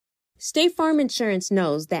State Farm Insurance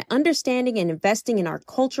knows that understanding and investing in our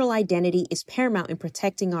cultural identity is paramount in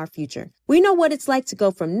protecting our future. We know what it's like to go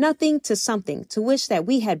from nothing to something, to wish that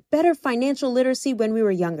we had better financial literacy when we were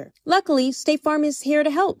younger. Luckily, State Farm is here to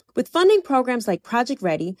help with funding programs like Project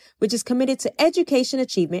Ready, which is committed to education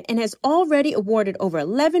achievement and has already awarded over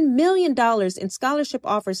 $11 million in scholarship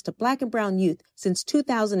offers to Black and brown youth since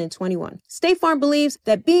 2021. State Farm believes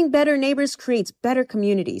that being better neighbors creates better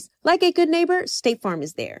communities. Like a good neighbor, State Farm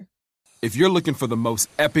is there. If you're looking for the most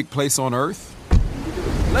epic place on Earth,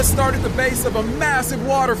 let's start at the base of a massive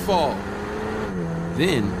waterfall.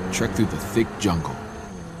 Then trek through the thick jungle.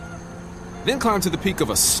 Then climb to the peak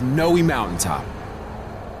of a snowy mountaintop.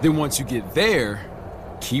 Then once you get there,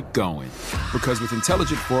 keep going. Because with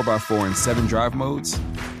intelligent 4x4 and 7 drive modes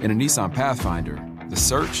and a Nissan Pathfinder, the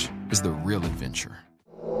search is the real adventure.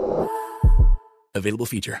 Available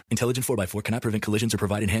feature. Intelligent 4x4 cannot prevent collisions or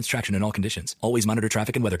provide enhanced traction in all conditions. Always monitor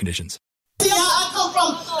traffic and weather conditions. See, I come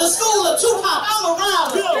from the school of Tupac. I'm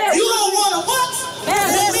around. You don't want to what?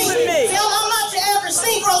 Dance with me. Tell I'm not your average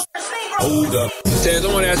Negro. Hold up. Taz,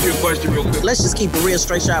 I want to ask you a question real quick. Let's just keep it real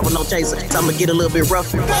straight shot with no chaser. So I'm going to get a little bit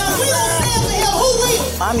rough. We don't stand to him. Who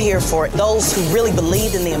will? I'm here for those who really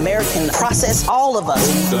believed in the American process. All of us.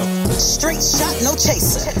 Straight shot, no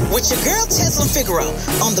chaser. With your girl, Tezlyn Figaro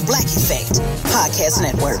on the Black Effect Podcast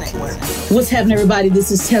Network. What's happening, everybody? This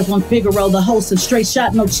is Tezlyn Figaro, the host of Straight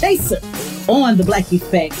Shot, No Chaser on the Black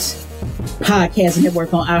Effect Podcast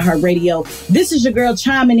Network on iHeartRadio. This is your girl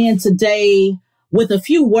chiming in today with a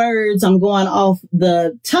few words. I'm going off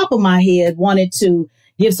the top of my head. Wanted to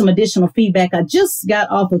give some additional feedback. I just got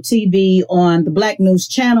off of TV on the Black News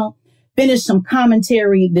Channel. Finished some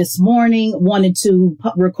commentary this morning. Wanted to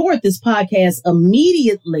record this podcast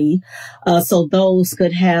immediately so those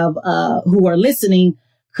could have, who are listening,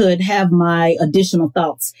 could have my additional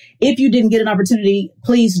thoughts. If you didn't get an opportunity,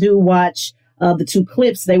 please do watch the 2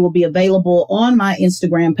 clips. They will be available on my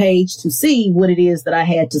Instagram page to see what it is that I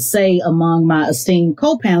had to say among my esteemed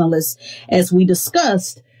co-panelists as we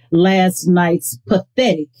discussed last night's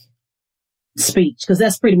pathetic speech, because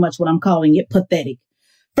that's pretty much what I'm calling it, pathetic.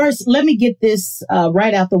 First, let me get this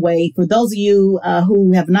right out the way. For those of you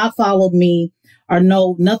who have not followed me or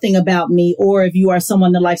know nothing about me, or if you are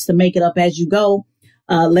someone that likes to make it up as you go,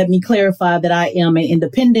 let me clarify that I am an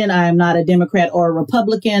independent. I am not a Democrat or a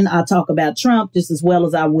Republican. I talk about Trump just as well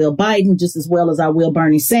as I will Biden, just as well as I will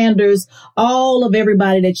Bernie Sanders. All of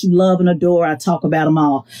everybody that you love and adore, I talk about them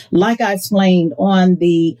all. Like I explained on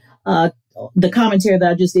the commentary that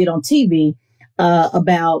I just did on TV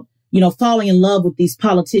about, falling in love with these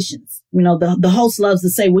politicians. The host loves to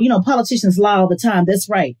say, well, politicians lie all the time. That's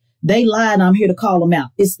right. They lie, and I'm here to call them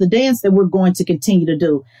out. It's the dance that we're going to continue to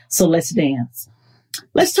do. So let's dance.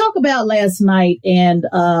 Let's talk about last night and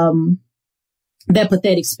that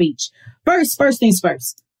pathetic speech. First things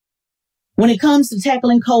first. When it comes to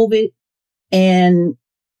tackling COVID and,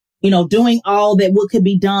 doing all that what could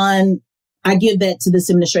be done, I give that to this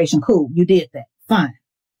administration. Cool. You did that. Fine.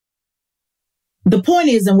 The point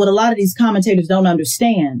is, and what a lot of these commentators don't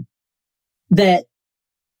understand, that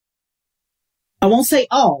I won't say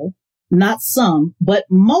all, not some, but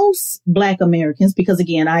most Black Americans, because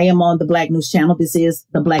again, I am on the Black News Channel. This is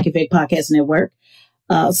the Black Effect Podcast Network.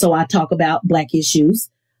 So I talk about Black issues.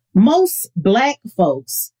 Most Black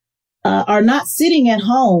folks are not sitting at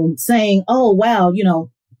home saying, oh, wow,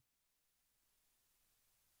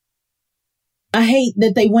 I hate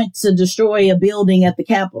that they went to destroy a building at the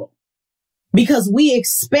Capitol. Because we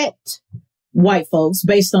expect white folks,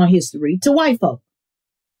 based on history, to white folk.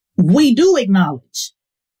 We do acknowledge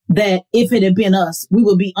that if it had been us, we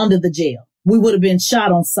would be under the jail. We would have been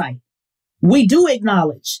shot on sight. We do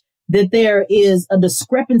acknowledge that there is a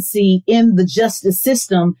discrepancy in the justice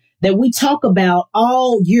system that we talk about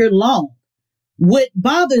all year long. What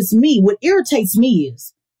bothers me, what irritates me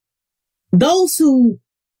is those who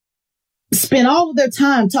spend all of their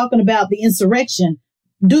time talking about the insurrection.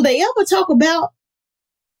 Do they ever talk about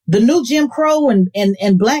the new Jim Crow and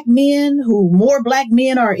Black men who more Black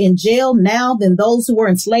men are in jail now than those who were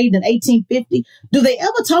enslaved in 1850? Do they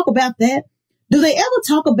ever talk about that? Do they ever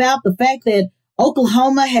talk about the fact that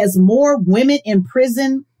Oklahoma has more women in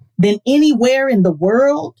prison than anywhere in the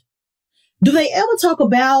world? Do they ever talk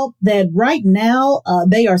about that right now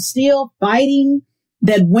they are still fighting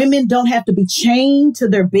that women don't have to be chained to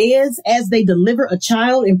their beds as they deliver a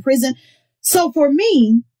child in prison? So for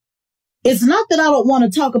me, it's not that I don't want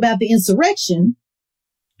to talk about the insurrection.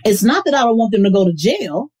 It's not that I don't want them to go to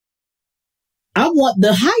jail. I want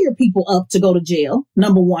the higher people up to go to jail,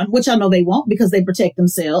 number one, which I know they won't because they protect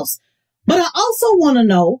themselves. But I also want to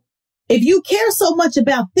know, if you care so much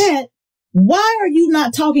about that, why are you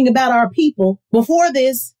not talking about our people before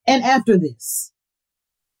this and after this?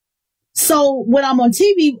 So when I'm on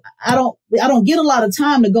TV, I don't get a lot of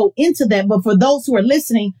time to go into that. But for those who are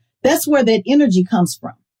listening, that's where that energy comes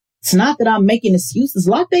from. It's not that I'm making excuses.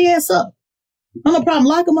 Lock their ass up. No problem.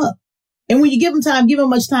 Lock them up. And when you give them time, give them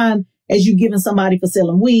much time as you giving somebody for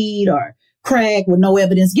selling weed or crack with no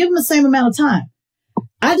evidence. Give them the same amount of time.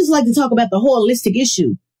 I just like to talk about the holistic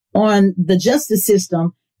issue on the justice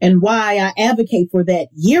system and why I advocate for that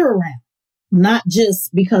year round, not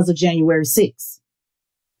just because of January 6th.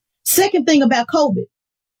 Second thing about COVID,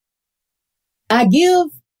 I give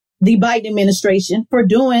the Biden administration for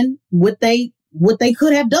doing what they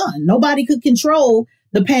could have done. Nobody could control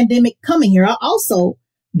the pandemic coming here. I also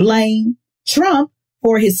blame Trump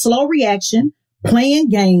for his slow reaction, playing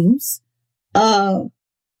games,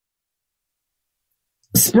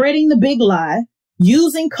 spreading the big lie,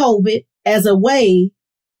 using COVID as a way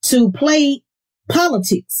to play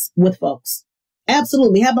politics with folks.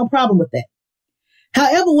 Absolutely. Have no problem with that.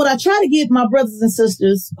 However, what I try to get my brothers and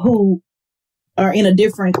sisters who are in a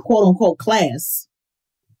different quote unquote class,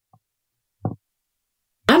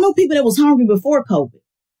 I know people that was hungry before COVID.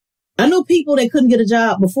 I know people that couldn't get a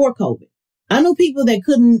job before COVID. I know people that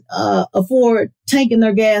couldn't afford tanking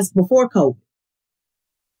their gas before COVID.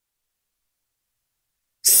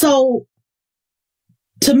 So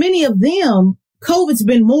to many of them, COVID's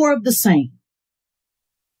been more of the same.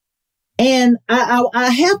 And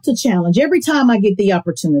I have to challenge every time I get the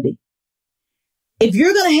opportunity. If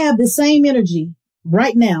you're going to have the same energy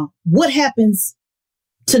right now, what happens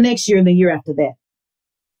to next year and the year after that?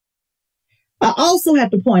 I also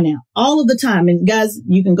have to point out all of the time, and guys,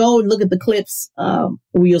 you can go and look at the clips where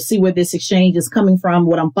you'll see where this exchange is coming from,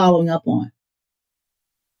 what I'm following up on.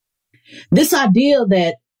 This idea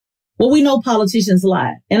that, well, we know politicians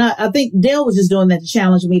lie. And I think Dale was just doing that to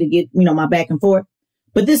challenge me to get, my back and forth.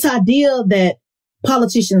 But this idea that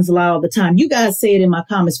politicians lie all the time, you guys say it in my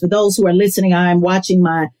comments. For those who are listening, I am watching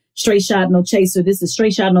my Straight Shot No Chaser. This is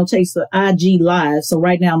Straight Shot No Chaser IG Live. So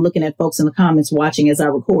right now I'm looking at folks in the comments watching as I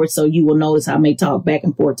record. So you will notice I may talk back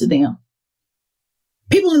and forth to them.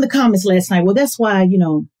 People in the comments last night, well, that's why,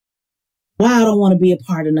 why I don't want to be a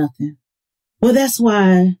part of nothing. Well, that's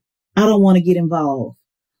why I don't want to get involved.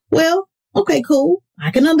 Well, okay, cool.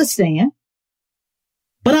 I can understand.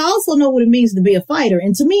 But I also know what it means to be a fighter.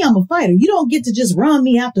 And to me, I'm a fighter. You don't get to just run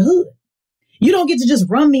me out the hood. You don't get to just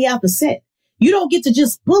run me out the set. You don't get to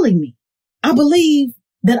just bully me. I believe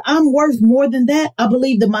that I'm worth more than that. I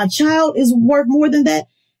believe that my child is worth more than that.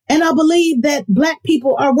 And I believe that Black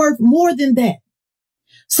people are worth more than that.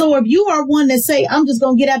 So if you are one that say, I'm just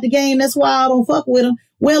going to get out the game, that's why I don't fuck with them.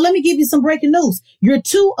 Well, let me give you some breaking news. You're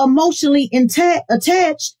too emotionally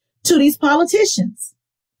attached to these politicians.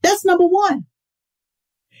 That's number one.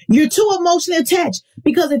 You're too emotionally attached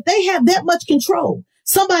because if they have that much control,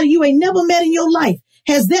 somebody you ain't never met in your life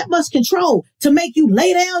has that much control to make you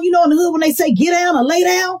lay down. In the hood, when they say get down or lay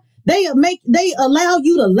down, they allow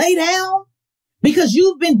you to lay down because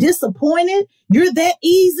you've been disappointed. You're that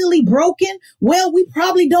easily broken. Well, we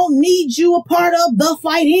probably don't need you a part of the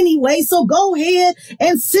fight anyway. So go ahead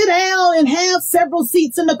and sit down and have several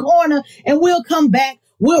seats in the corner and we'll come back.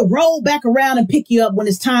 We'll roll back around and pick you up when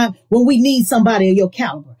it's time, when we need somebody of your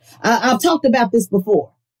caliber. I've talked about this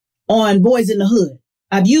before on Boys in the Hood.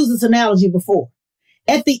 I've used this analogy before.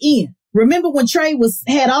 At the end, remember when Trey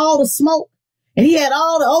had all the smoke and he had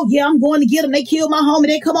all the, oh yeah, I'm going to get them. They killed my homie.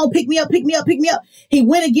 They come on, pick me up, pick me up, pick me up. He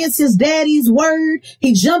went against his daddy's word.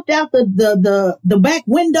 He jumped out the back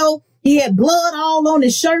window. He had blood all on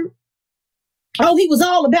his shirt. Oh, he was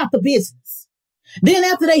all about the business. Then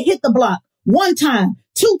after they hit the block, one time,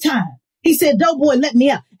 two times, he said, Doughboy, let me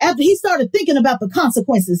out. After he started thinking about the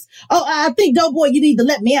consequences, oh, I think, Doughboy, you need to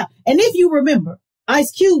let me out. And if you remember,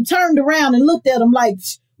 Ice Cube turned around and looked at him like,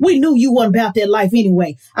 we knew you weren't about that life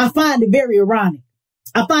anyway. I find it very ironic.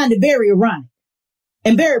 I find it very ironic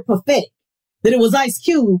and very pathetic that it was Ice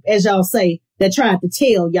Cube, as y'all say, that tried to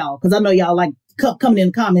tell y'all. Because I know y'all like coming in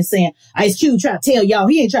the comments saying, Ice Cube tried to tell y'all.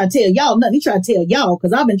 He ain't trying to tell y'all nothing. He tried to tell y'all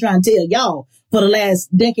because I've been trying to tell y'all for the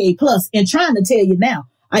last decade plus and trying to tell you now.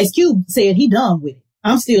 Ice Cube said he done with it.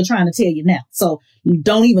 I'm still trying to tell you now. So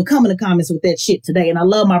don't even come in the comments with that shit today. And I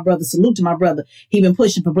love my brother. Salute to my brother. He been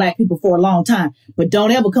pushing for Black people for a long time. But don't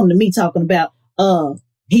ever come to me talking about,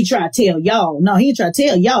 he tried to tell y'all. No, he ain't trying to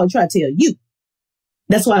tell y'all. He tried to tell you.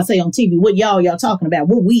 That's why I say on TV, what y'all talking about?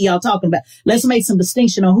 What we y'all talking about? Let's make some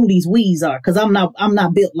distinction on who these we's are. Cause I'm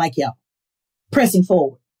not built like y'all. Pressing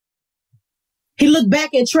forward. He looked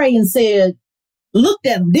back at Trey and said, looked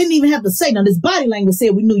at him, didn't even have to say nothing. His body language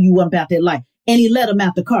said, we knew you weren't about that life. And he let him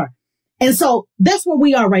out the car. And so that's where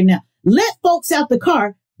we are right now. let folks out the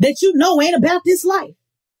car that you know ain't about this life.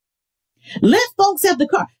 Let folks out the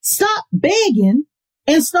car. Stop begging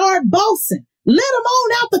and start bossing. Let them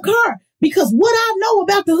on out the car. Because what I know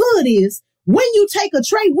about the hood is when you take a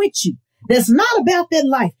tray with you that's not about that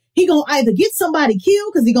life, he gonna either get somebody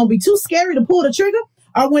killed because he gonna be too scary to pull the trigger,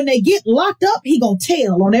 or when they get locked up, he gonna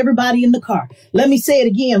tell on everybody in the car. Let me say it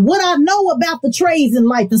again. What I know about the trays in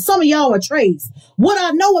life, and some of y'all are trays. What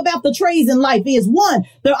I know about the trays in life is, one,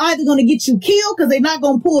 they're either gonna get you killed because they're not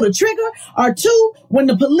gonna pull the trigger, or two, when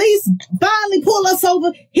the police finally pull us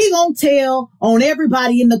over, he gonna tell on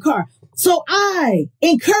everybody in the car. So I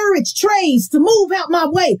encourage trays to move out my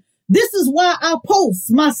way. This is why I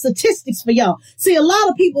post my statistics for y'all. See, a lot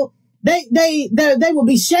of people, they will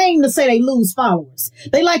be ashamed to say they lose followers.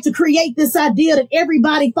 They like to create this idea that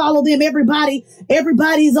everybody follow them.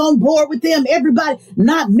 Everybody's on board with them. Everybody,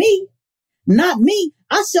 not me.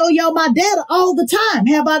 I show y'all my data all the time.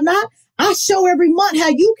 Have I not? I show every month how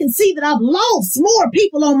you can see that I've lost more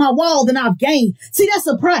people on my wall than I've gained. See, that's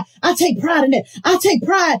a pride. I take pride in that. I take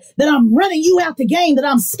pride that I'm running you out the game, that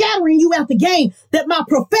I'm scattering you out the game, that my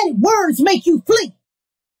prophetic words make you flee.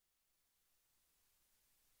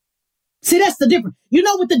 See, that's the difference. You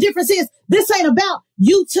know what the difference is? This ain't about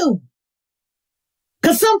YouTube.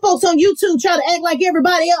 Because some folks on YouTube try to act like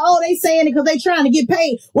everybody else, oh, they saying it because they trying to get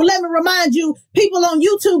paid. Well, let me remind you, people on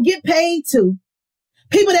YouTube get paid too.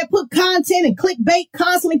 People that put content and clickbait,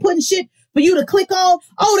 constantly putting shit for you to click on,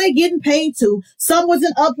 oh, they getting paid too. Some was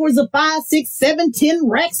in upwards of 5, 6, 7, 10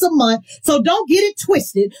 racks a month. So don't get it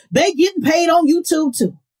twisted. They getting paid on YouTube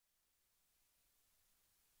too.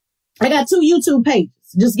 I got 2 YouTube pages,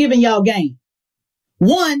 just giving y'all game.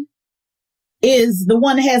 One is the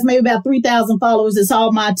one that has maybe about 3,000 followers. It's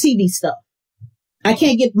all my TV stuff. I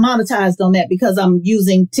can't get monetized on that because I'm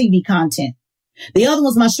using TV content. The other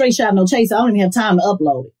one's my Straight Shot No Chaser. I don't even have time to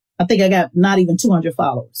upload it. I think I got not even 200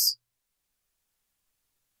 followers.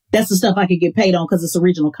 That's the stuff I could get paid on because it's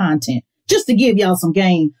original content. Just to give y'all some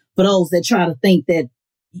game for those that try to think that,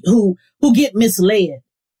 who get misled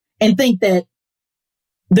and think that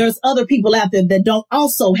there's other people out there that don't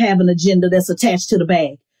also have an agenda that's attached to the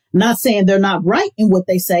bag. Not saying they're not right in what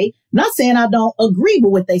they say. Not saying I don't agree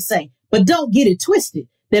with what they say, but don't get it twisted.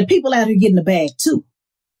 There are people out here getting the bag too.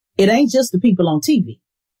 It ain't just the people on TV.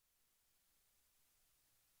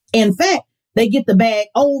 In fact, they get the bag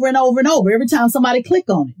over and over and over. Every time somebody click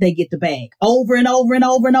on it, they get the bag over and over and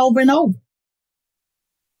over and over and over.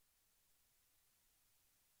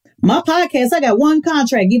 My podcast, I got one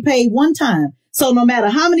contract, get paid one time. So no matter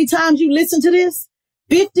how many times you listen to this,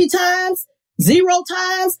 50 times, 0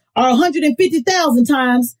 times, or 150,000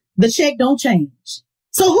 times, the check don't change.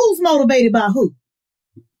 So who's motivated by who?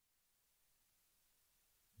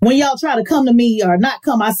 When y'all try to come to me or not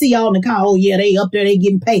come, I see y'all in the car. Oh, yeah, they up there, they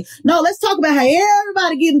getting paid. No, let's talk about how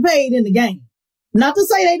everybody getting paid in the game. Not to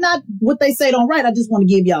say they not what they say don't right. I just want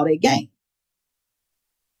to give y'all that game.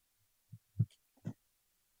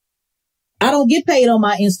 I don't get paid on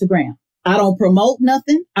my Instagram. I don't promote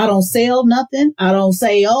nothing. I don't sell nothing. I don't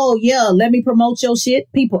say, oh, yeah, let me promote your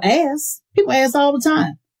shit. People ask. People ask all the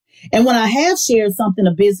time. And when I have shared something,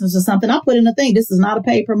 a business or something, I put in a thing. This is not a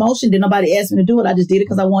paid promotion. Did nobody ask me to do it? I just did it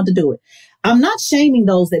because I wanted to do it. I'm not shaming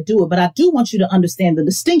those that do it, but I do want you to understand the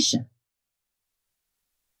distinction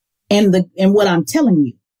and what I'm telling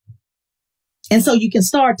you. And so you can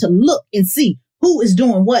start to look and see who is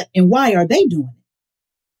doing what and why are they doing it.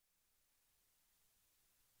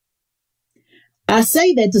 I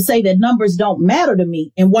say that to say that numbers don't matter to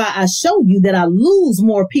me, and why I show you that I lose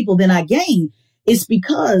more people than I gain. It's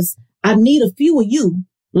because I need a few of you,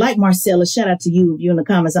 like Marcella, shout out to you, if you're in the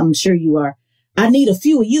comments, I'm sure you are. I need a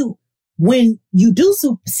few of you. When you do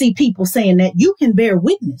see people saying that, you can bear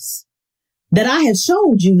witness that I have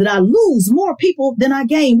showed you that I lose more people than I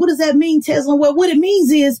gain. What does that mean, Tesla? Well, what it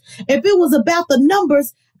means is if it was about the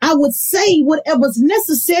numbers, I would say whatever's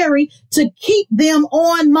necessary to keep them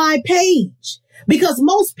on my page. Because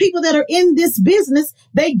most people that are in this business,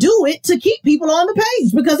 they do it to keep people on the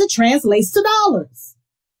page because it translates to dollars.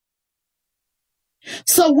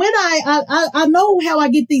 So when I know how I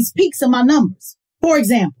get these peaks in my numbers. For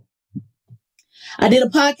example, I did a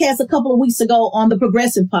podcast a couple of weeks ago on the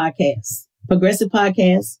Progressive Podcast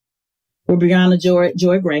with Brianna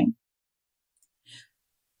Joy Gray.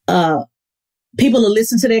 People will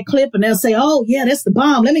listen to that clip and they'll say, oh, yeah, that's the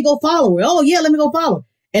bomb. Let me go follow her. Oh, yeah, let me go follow her.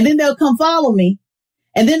 And then they'll come follow me.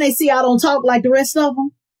 And then they see I don't talk like the rest of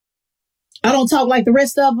them.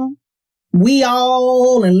 We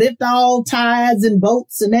all and lift all tides and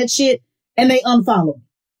boats and that shit. And they unfollow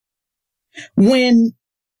me. When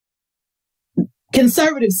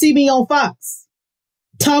conservatives see me on Fox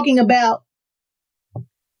talking about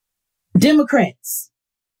Democrats.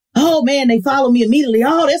 Oh man, they follow me immediately.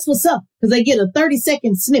 Oh, that's what's up. Because they get a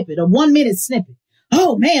 30-second snippet, a 1-minute snippet.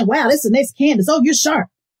 Oh man, wow, that's the next Candace. Oh, you're sharp.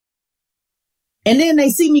 And then they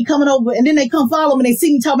see me coming over, and then they come follow me, and they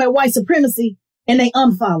see me talking about white supremacy, and they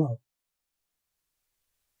unfollow.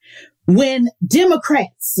 When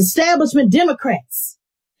Democrats, establishment Democrats,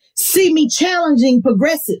 see me challenging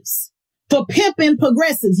progressives for pimping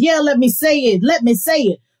progressives. Yeah, let me say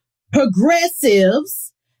it.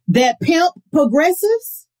 Progressives that pimp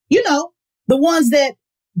progressives, you know, the ones that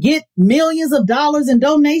get millions of dollars in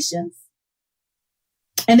donations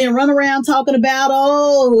and then run around talking about,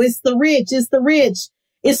 oh, it's the rich. It's the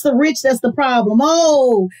rich that's the problem.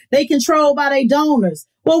 Oh, they controlled by their donors.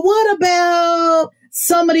 Well, what about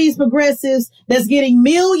some of these progressives that's getting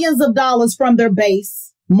millions of dollars from their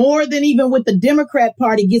base, more than even what the Democrat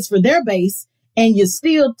Party gets for their base, and you're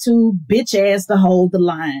still too bitch ass to hold the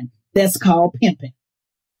line? That's called pimping.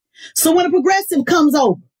 So when a progressive comes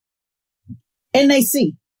over and they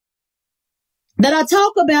see that I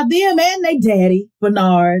talk about them and they daddy,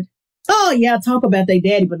 Bernard. Oh, yeah, I talk about they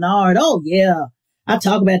daddy, Bernard. Oh, yeah, I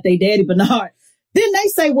talk about they daddy, Bernard. Then they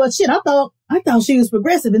say, well, shit, I thought she was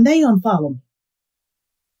progressive, and they unfollow me.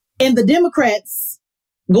 And the Democrats,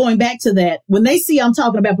 going back to that, when they see I'm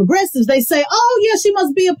talking about progressives, they say, oh, yeah, she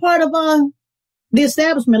must be a part of the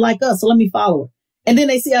establishment like us, so let me follow her. And then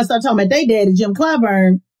they see I start talking about they daddy, Jim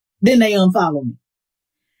Clyburn, then they unfollow me.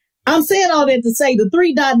 I'm saying all that to say the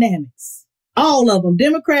three dynamics, all of them,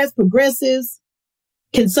 Democrats, progressives,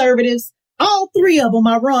 conservatives, all three of them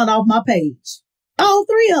I run off my page. All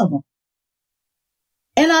three of them.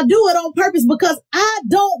 And I do it on purpose because I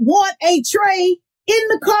don't want a tray in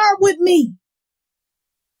the car with me.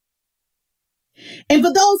 And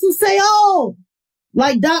for those who say, oh,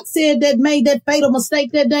 like Doc said that made that fatal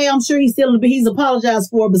mistake that day, I'm sure he's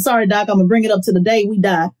apologized for it, but sorry, Doc, I'm going to bring it up to the day we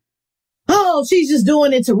die. Oh, she's just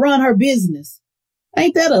doing it to run her business.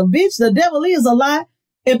 Ain't that a bitch? The devil is a lie.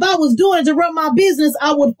 If I was doing it to run my business,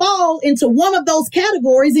 I would fall into one of those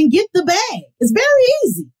categories and get the bag. It's very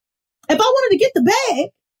easy. If I wanted to get the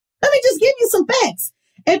bag, let me just give you some facts.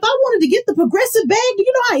 If I wanted to get the progressive bag, do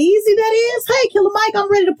you know how easy that is? Hey, Killer Mike,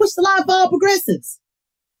 I'm ready to push the line for all progressives.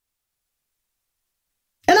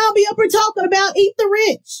 And I'll be up here talking about eat the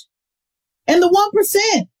rich and the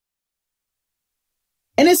 1%.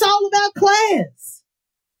 And it's all about class.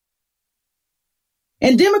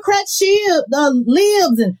 And Democrats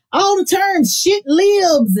libs and all the terms, shit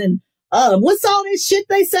libs and what's all this shit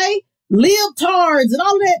they say? Libtards and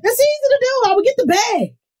all of that. That's easy to do. I would get the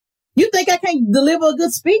bag. You think I can't deliver a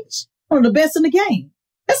good speech? One of the best in the game.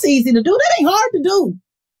 That's easy to do. That ain't hard to do.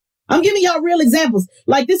 I'm giving y'all real examples.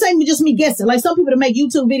 Like, this ain't just me guessing. Like, some people that make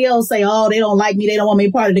YouTube videos say, oh, they don't like me. They don't want me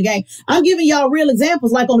a part of the game. I'm giving y'all real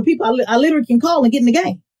examples, like on the people I literally can call and get in the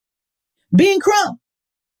game. Ben Crump,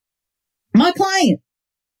 my client.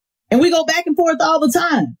 And we go back and forth all the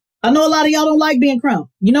time. I know a lot of y'all don't like Ben Crump.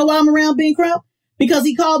 You know why I'm around Ben Crump? Because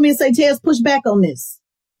he called me and said, Tess, push back on this.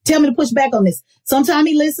 Tell me to push back on this. Sometimes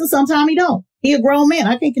he listens, sometimes he don't. He a grown man.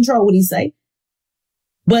 I can't control what he say.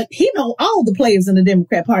 But he know all the players in the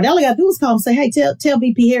Democrat Party. All I got to do is call him and say, hey, tell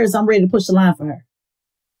VP Harris I'm ready to push the line for her.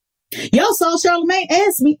 Y'all saw Charlamagne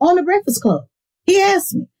ask me on the Breakfast Club. He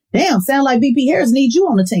asked me, damn, sound like VP Harris needs you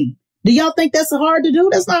on the team. Do y'all think that's hard to do?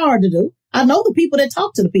 That's not hard to do. I know the people that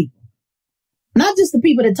talk to the people. Not just the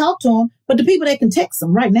people that talk to them, but the people that can text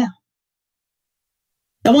them right now.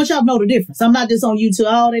 I want y'all to know the difference. I'm not just on YouTube.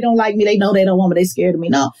 Oh, they don't like me. They know they don't want me. They scared of me.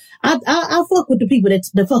 No, I fuck with the people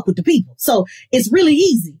that fuck with the people. So it's really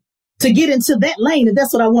easy to get into that lane if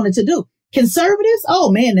that's what I wanted to do. Conservatives,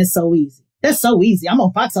 oh man, that's so easy. That's so easy. I'm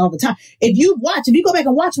on Fox all the time. If you go back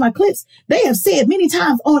and watch my clips, they have said many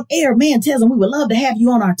times on air, man, Tez, we would love to have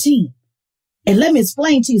you on our team. And let me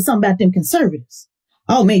explain to you something about them conservatives.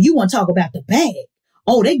 Oh man, you want to talk about the bag.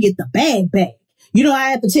 Oh, they get the bag. You know, I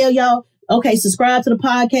have to tell y'all, okay, subscribe to the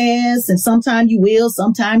podcast, and sometime you will,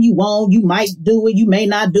 sometime you won't. You might do it. You may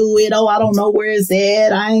not do it. Oh, I don't know where it's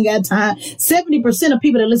at. I ain't got time. 70% of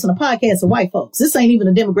people that listen to podcasts are white folks. This ain't even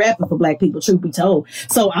a demographic for black people, truth be told.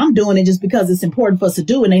 So I'm doing it just because it's important for us to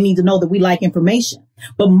do, and they need to know that we like information.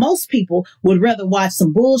 But most people would rather watch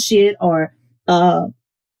some bullshit or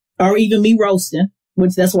even me roasting,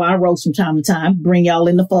 which that's why I roast from time to time, bring y'all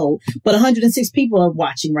in the fold. But 106 people are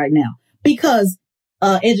watching right now because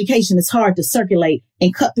education is hard to circulate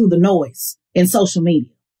and cut through the noise in social media.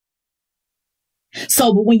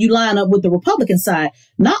 So, but when you line up with the Republican side,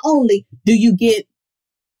 not only do you get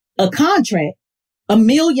a contract, $1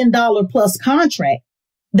 million plus contract,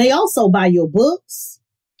 they also buy your books,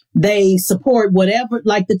 They support whatever,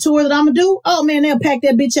 like the tour that I'm going to do. Oh, man, they'll pack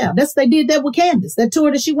that bitch out. They did that with Candace. That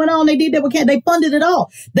tour that she went on, they did that with Candace. They funded it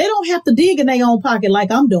all. They don't have to dig in their own pocket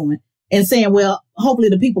like I'm doing and saying, well, hopefully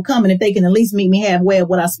the people coming, if they can at least meet me halfway of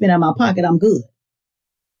what I spend out of my pocket, I'm good.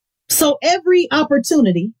 So every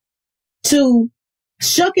opportunity to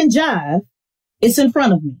shuck and jive, it's in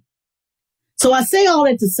front of me. So I say all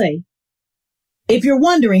that to say, if you're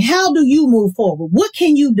wondering, how do you move forward? What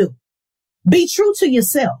can you do? Be true to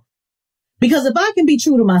yourself. Because if I can be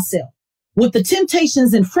true to myself with the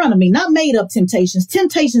temptations in front of me, not made up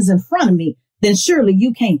temptations in front of me, then surely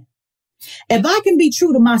you can. If I can be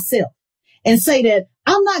true to myself and say that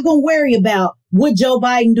I'm not going to worry about what Joe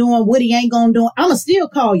Biden doing, what he ain't going to do, I'm going to still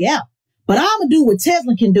call you out. But I'm going to do what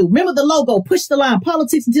Tesla can do. Remember the logo, push the line,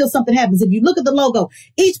 politics until something happens. If you look at the logo,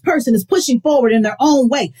 each person is pushing forward in their own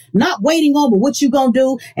way, not waiting on what you going to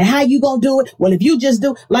do and how you going to do it. Well, if you just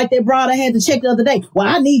do like that broad I had to check the other day. Well,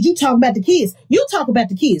 I need you talking about the kids. You talk about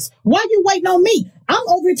the kids. Why you waiting on me? I'm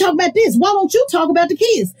over here talking about this. Why don't you talk about the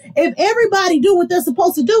kids? If everybody do what they're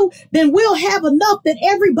supposed to do, then we'll have enough that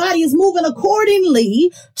everybody is moving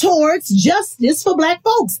accordingly towards justice for Black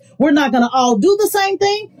folks. We're not going to all do the same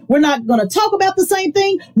thing. We're not going to talk about the same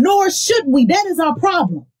thing, nor should we. That is our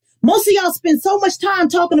problem. Most of y'all spend so much time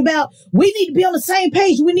talking about we need to be on the same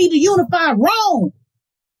page. We need to unify. Wrong.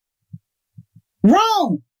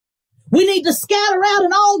 We need to scatter out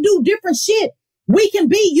and all do different shit. We can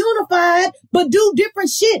be unified, but do different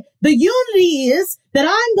shit. The unity is that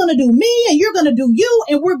I'm going to do me and you're going to do you,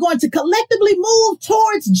 and we're going to collectively move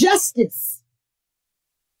towards justice.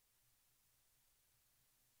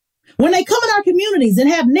 When they come in our communities and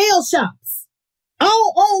have nail shops,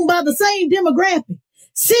 all owned by the same demographic,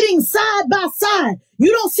 sitting side by side,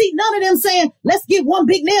 you don't see none of them saying, let's get one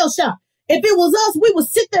big nail shop. If it was us, we would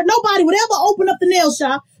sit there. Nobody would ever open up the nail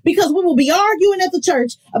shop because we will be arguing at the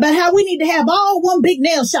church about how we need to have all one big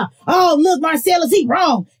nail shop. Oh, look, Marcellus, he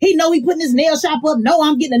wrong. He know he putting his nail shop up. No,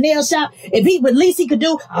 I'm getting a nail shop. If he would, least he could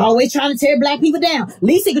do, always trying to tear Black people down.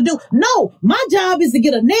 Least he could do. No, my job is to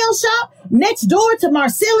get a nail shop next door to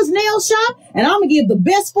Marcellus' nail shop, and I'm going to give the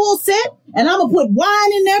best full set, and I'm going to put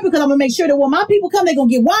wine in there because I'm going to make sure that when my people come, they're going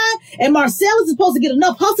to get wine, and Marcellus is supposed to get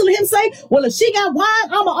enough hustle of him say, well, if she got wine,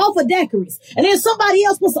 I'm going to offer daiquiris. And then somebody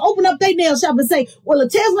else supposed to open up their nail shop and say, well,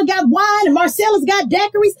 if Tesla got wine and Marcellus got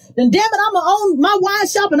daiquiris, then damn it, I'm going to own my wine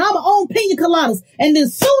shop and I'm going to own pina coladas. And then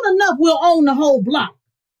soon enough, we'll own the whole block.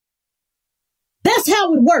 That's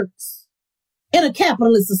how it works. In a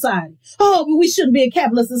capitalist society. Oh, but we shouldn't be a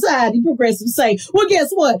capitalist society. Progressives say, well, guess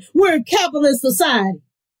what? We're a capitalist society.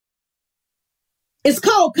 It's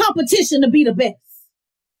called competition to be the best.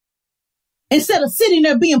 Instead of sitting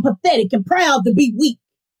there being pathetic and proud to be weak.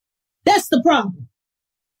 That's the problem.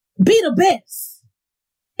 Be the best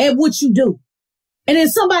at what you do. And then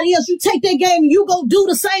somebody else, you take that game and you go do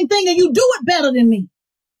the same thing and you do it better than me.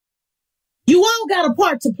 You all got a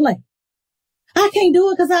part to play. I can't do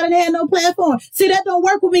it because I didn't have no platform. See, that don't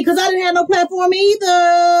work with me because I didn't have no platform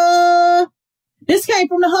either. This came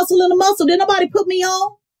from the hustle and the muscle. Didn't nobody put me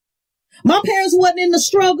on. My parents wasn't in the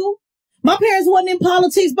struggle. My parents wasn't in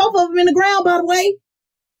politics. Both of them in the ground, by the way.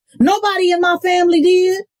 Nobody in my family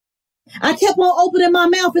did. I kept on opening my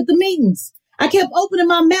mouth at the meetings.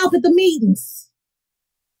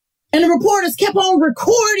 And the reporters kept on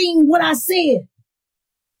recording what I said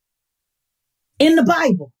in the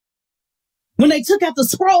Bible. When they took out the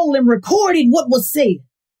scroll and recorded what was said.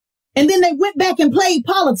 And then they went back and played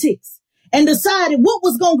politics and decided what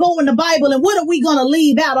was going to go in the Bible and what are we going to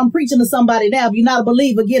leave out. I'm preaching to somebody now. If you're not a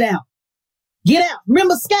believer, get out. Get out.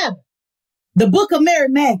 Remember Scabba, the book of Mary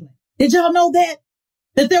Magdalene. Did y'all know that?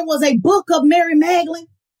 That there was a book of Mary Magdalene?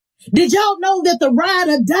 Did y'all know that the ride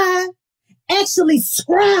or die actually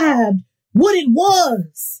scribed what it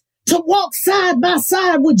was to walk side by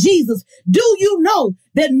side with Jesus? Do you know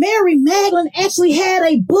that Mary Magdalene actually had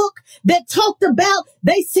a book that talked about,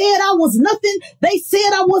 they said I was nothing. They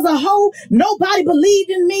said I was a hoe. Nobody believed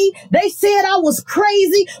in me. They said I was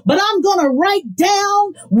crazy, but I'm going to write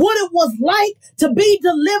down what it was like to be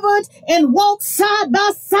delivered and walk side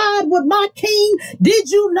by side with my king.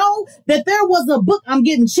 Did you know that there was a book? I'm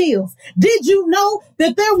getting chills. Did you know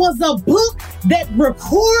that there was a book that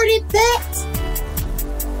recorded that?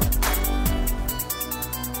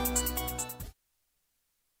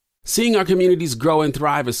 Seeing our communities grow and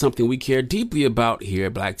thrive is something we care deeply about here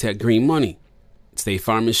at Black Tech Green Money. State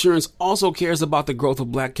Farm Insurance also cares about the growth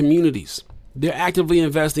of Black communities. They're actively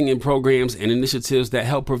investing in programs and initiatives that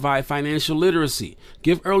help provide financial literacy,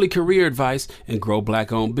 give early career advice, and grow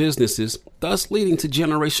Black-owned businesses, thus leading to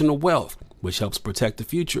generational wealth, which helps protect the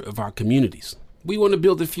future of our communities. We want to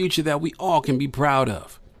build a future that we all can be proud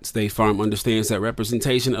of. State Farm understands that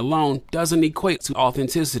representation alone doesn't equate to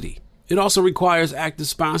authenticity. It also requires active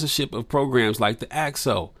sponsorship of programs like the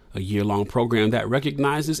ACT-SO, a year-long program that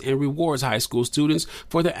recognizes and rewards high school students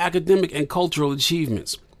for their academic and cultural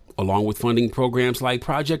achievements, along with funding programs like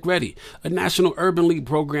Project Ready, a National Urban League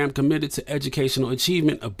program committed to educational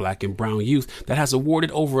achievement of Black and brown youth that has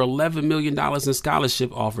awarded over $11 million in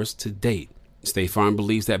scholarship offers to date. State Farm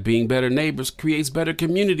believes that being better neighbors creates better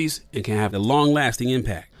communities and can have a long-lasting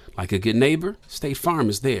impact. Like a good neighbor, State Farm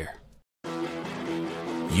is there.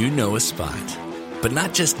 You know a spot, but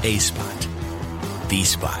not just a spot, the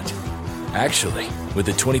spot. Actually, with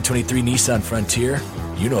the 2023 Nissan Frontier,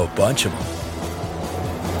 you know a bunch of them.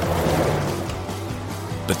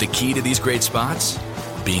 But the key to these great spots?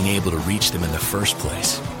 Being able to reach them in the first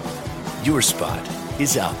place. Your spot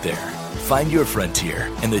is out there. Find your Frontier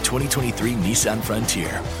in the 2023 Nissan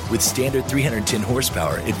Frontier with standard 310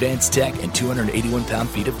 horsepower, advanced tech, and 281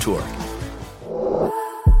 pound-feet of torque.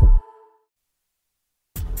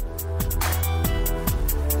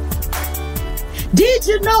 Did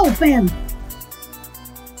you know, family,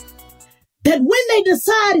 that when they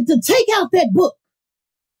decided to take out that book,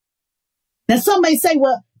 that some may say,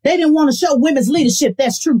 well, they didn't want to show women's leadership.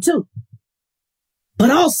 That's true, too.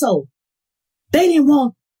 But also, they didn't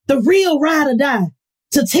want the real ride or die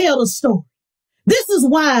to tell the story. This is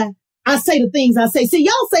why I say the things I say. See,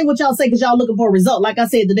 y'all say what y'all say because y'all looking for a result. Like I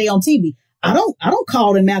said today on TV, I don't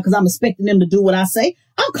call them out because I'm expecting them to do what I say.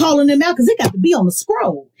 I'm calling them out because it got to be on the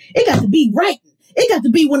scroll. It got to be writing. It got to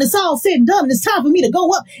be when it's all said and done and it's time for me to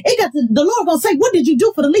go up. The Lord gonna say, what did you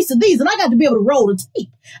do for the least of these? And I got to be able to roll the tape.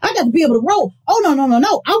 I got to be able to roll. Oh,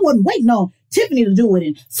 no. I wasn't waiting on Tiffany to do it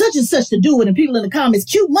and such to do it and people in the comments,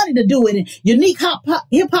 Cute Money to do it and Unique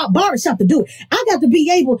Hip Hop Barbershop to do it. I got to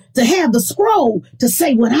be able to have the scroll to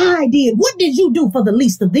say what I did. What did you do for the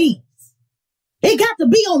least of these? It got to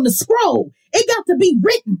be on the scroll. It got to be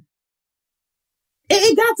written.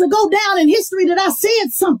 It got to go down in history that I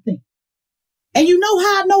said something. And you know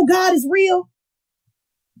how I know God is real?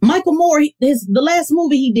 Michael Moore, the last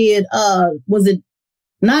movie he did, was it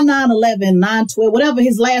 9/11, 9/12, whatever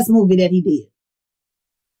his last movie that he did.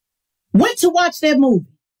 Went to watch that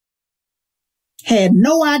movie. Had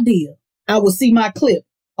no idea I would see my clip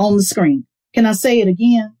on the screen. Can I say it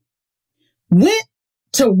again? Went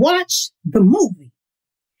to watch the movie.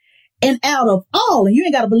 And out of all, and you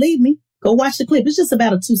ain't got to believe me, go watch the clip. It's just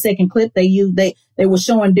about a 2-second clip they were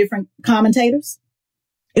showing different commentators.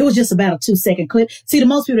 It was just about a 2-second clip. See, the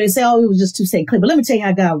most people, they say, oh, it was just 2-second clip. But let me tell you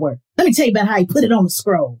how God worked. Let me tell you about how he put it on the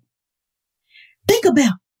scroll. Think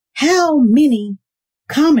about how many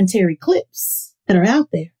commentary clips that are out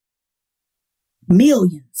there.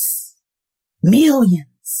 Millions.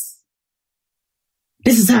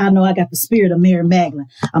 This is how I know I got the spirit of Mary Magdalene.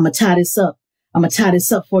 I'm going to tie this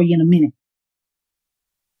up for you in a minute.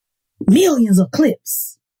 Millions of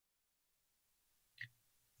clips.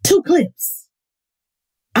 2 clips.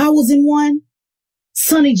 I was in one.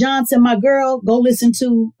 Sonny Johnson, my girl, go listen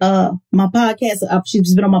to my podcast.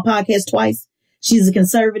 She's been on my podcast twice. She's a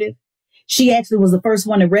conservative. She actually was the first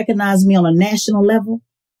one to recognize me on a national level.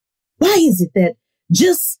 Why is it that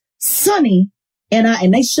just Sonny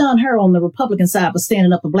and they shun her on the Republican side for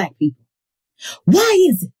standing up for Black people? Why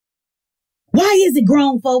is it? Why is it,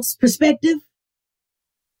 grown folks' perspective?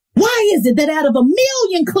 Why is it that out of 1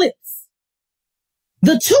 million clips,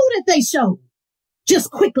 the 2 that they showed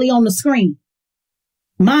just quickly on the screen,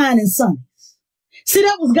 mine and Sonny's? See,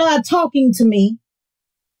 that was God talking to me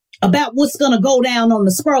about what's going to go down on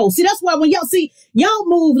the scroll. See, that's why when y'all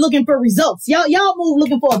move looking for results. Y'all move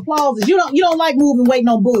looking for applauses. You don't like moving waiting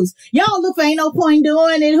on booze. Y'all look for ain't no point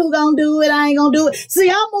doing it. Who gonna do it? I ain't gonna do it.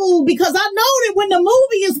 See, I move because I know that when the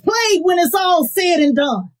movie is played, when it's all said and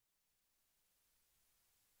done,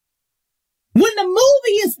 when the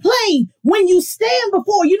movie is played, when you stand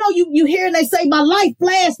before, you hear and they say, my life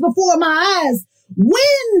flashed before my eyes.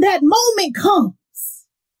 When that moment comes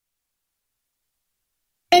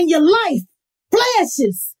and your life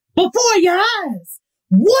flashes before your eyes,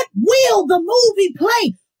 what will the movie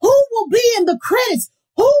play? Who will be in the credits?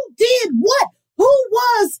 Who did what? Who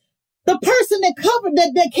was the person that covered,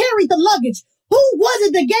 that carried the luggage? Who was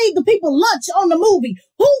it that gave the people lunch on the movie?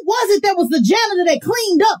 Who was it that was the janitor that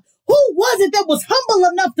cleaned up? Who was it that was humble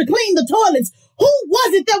enough to clean the toilets? Who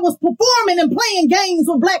was it that was performing and playing games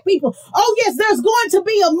with Black people? Oh, yes, there's going to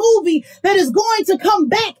be a movie that is going to come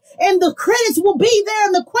back and the credits will be there.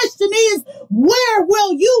 And the question is, where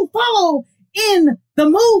will you fall in the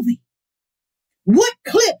movie? What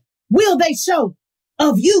clip will they show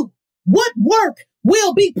of you? What work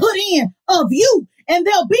will be put in of you? And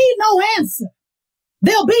there'll be no answer.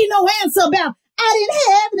 There'll be no answer about, I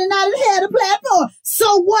didn't have it and I didn't have the platform.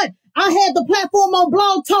 So what? I had the platform on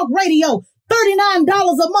Blog Talk Radio, $39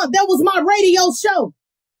 a month. That was my radio show.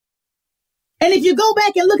 And if you go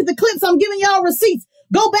back and look at the clips, I'm giving y'all receipts.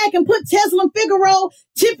 Go back and put Tesla Figaro,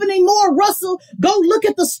 Tiffany Moore Russell. Go look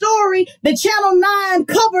at the story that Channel 9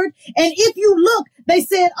 covered. And if you look, they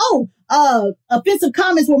said, offensive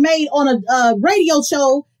comments were made on a radio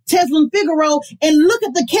show, Tesla Figaro, and look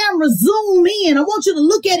at the camera, zoom in. I want you to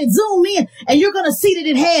look at it, zoom in, and you're going to see that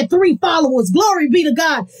it had 3 followers. Glory be to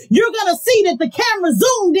God. You're going to see that the camera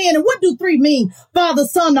zoomed in. And what do 3 mean? Father,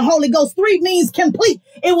 Son, the Holy Ghost. 3 means complete.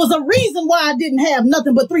 It was a reason why I didn't have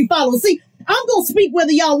nothing but 3 followers. See, I'm going to speak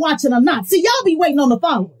whether y'all watching or not. See, y'all be waiting on the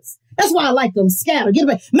followers. That's why I like them scatter. Get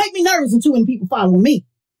away. Make me nervous when too many people following me.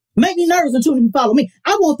 Make me nervous when too many people follow me.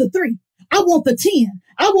 I want the 3. I want the 10.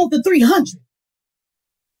 I want the 300.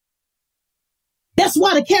 That's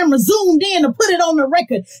why the camera zoomed in to put it on the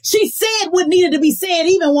record. She said what needed to be said,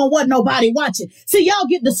 even when wasn't nobody watching. See, y'all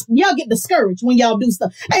get discouraged when y'all do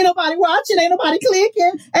stuff. Ain't nobody watching, ain't nobody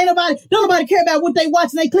clicking, don't nobody care about what they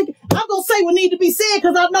watching, they clicking. I'm gonna say what need to be said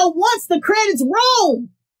because I know once the credits roll,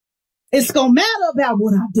 it's gonna matter about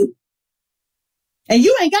what I do. And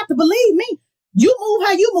you ain't got to believe me. You move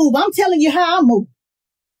how you move. I'm telling you how I move.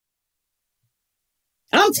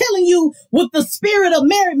 I'm telling you what the spirit of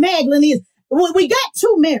Mary Magdalene is. We got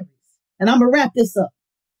 2 Marys, and I'm going to wrap this up.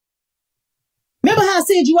 Remember how I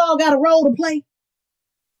said you all got a role to play?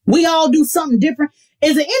 We all do something different.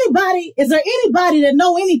 Is there anybody that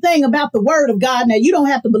know anything about the word of God? Now, you don't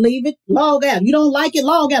have to believe it. Log out. You don't like it,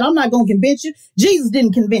 log out. I'm not going to convince you. Jesus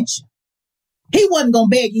didn't convince you. He wasn't going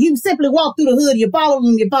to beg you. He simply walked through the hood. You follow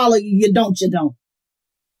him, you follow you. You don't.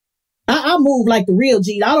 I move like the real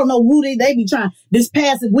Jesus. I don't know who they be trying. This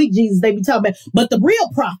passive weak Jesus they be talking about. But the real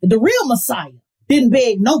prophet, the real Messiah, didn't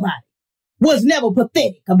beg nobody. Was never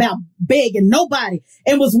pathetic about begging nobody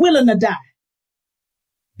and was willing to die.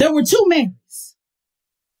 There were 2 Marys.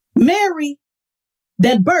 Mary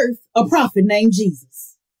that birthed a prophet named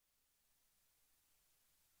Jesus.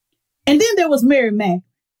 And then there was Mary Magdalene.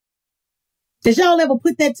 Did y'all ever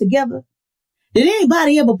put that together? Did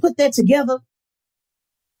anybody ever put that together?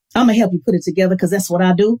 I'm going to help you put it together because that's what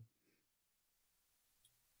I do.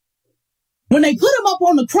 When they put him up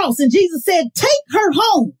on the cross and Jesus said, take her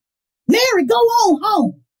home. Mary, go on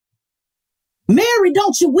home. Mary,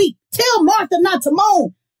 don't you weep. Tell Martha not to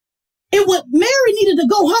moan. Mary needed to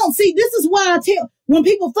go home. See, this is why I tell, when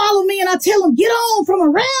people follow me and I tell them, get on from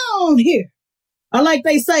around here. Or like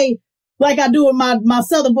they say, like I do in my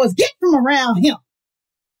southern voice, get from around here.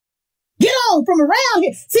 Get on from around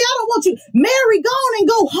here. See, I don't want you. Mary, go on and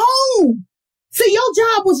go home. See, your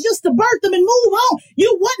job was just to birth them and move on.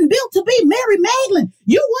 You wasn't built to be Mary Magdalene.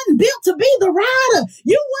 You wasn't built to be the rider.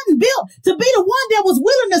 You wasn't built to be the one that was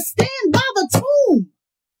willing to stand by the tomb.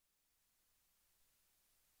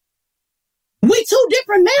 We 2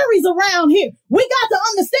 different Marys around here. We got to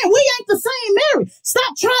understand we ain't the same Mary.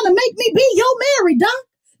 Stop trying to make me be your Mary, Doc.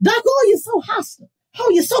 Doc, oh, you're so hostile. Oh,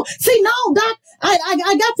 you're so, see, no, Doc,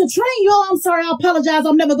 I got to train you all. I'm sorry. I apologize.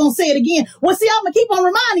 I'm never going to say it again. Well, see, I'm going to keep on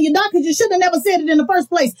reminding you, Doc, because you should have never said it in the first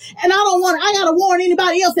place. And I got to warn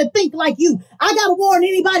anybody else that think like you. I got to warn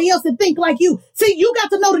anybody else that think like you. See, you got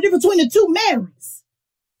to know the difference between the 2 Marys.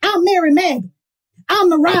 I'm Mary Magdalene. I'm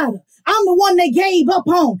the rider. I'm the one they gave up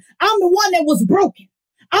on. I'm the one that was broken.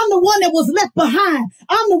 I'm the one that was left behind.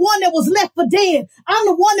 I'm the one that was left for dead. I'm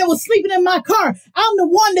the one that was sleeping in my car. I'm the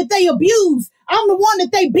one that they abused. I'm the one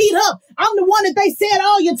that they beat up. I'm the one that they said,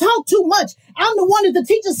 oh, you talk too much. I'm the one that the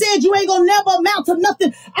teacher said you ain't gonna never amount to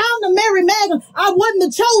nothing. I'm the Mary Magdalene. I wasn't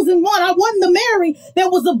the chosen one. I wasn't the Mary that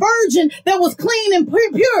was a virgin, that was clean and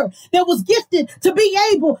pure, that was gifted to be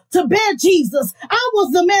able to bear Jesus. I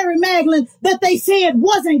was the Mary Magdalene that they said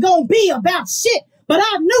wasn't gonna be about shit. But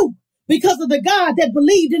I knew, because of the God that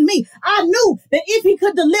believed in me, I knew that if he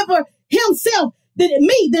could deliver himself, then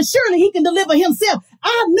surely he can deliver himself.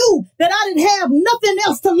 I knew that I didn't have nothing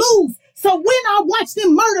else to lose. So when I watched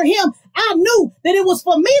them murder him, I knew that it was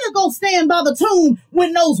for me to go stand by the tomb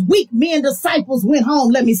when those weak men disciples went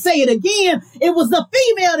home. Let me say it again. It was the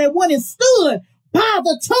female that went and stood by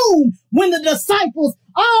the tomb when the disciples,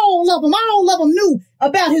 all of them knew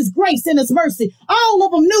about his grace and his mercy. All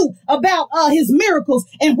of them knew about his miracles.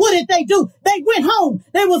 And what did they do? They went home.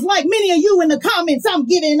 They was like many of you in the comments, I'm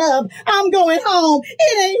giving up. I'm going home.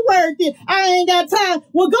 It ain't worth it. I ain't got time.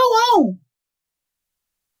 Well, go on.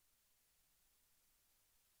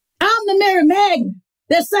 I'm the Mary Magdalene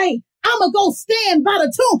that say, I'm going to go stand by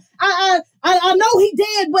the tomb. I know he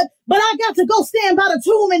dead, but I got to go stand by the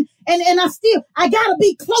tomb and I got to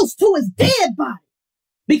be close to his dead body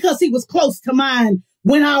because he was close to mine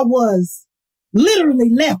when I was literally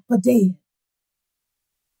left for dead.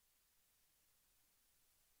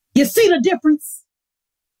 You see the difference?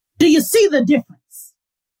 Do you see the difference?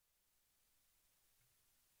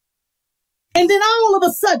 And then all of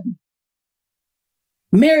a sudden,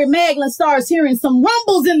 Mary Magdalene starts hearing some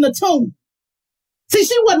rumbles in the tomb. See,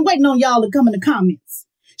 she wasn't waiting on y'all to come in the comments.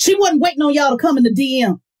 She wasn't waiting on y'all to come in the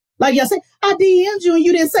DM. Like y'all say, I DM'd you and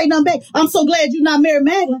you didn't say nothing back. I'm so glad you're not Mary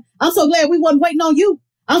Magdalene. I'm so glad we wasn't waiting on you.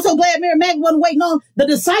 I'm so glad Mary Magdalene wasn't waiting on the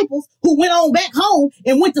disciples who went on back home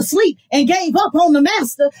and went to sleep and gave up on the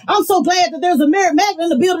master. I'm so glad that there's a Mary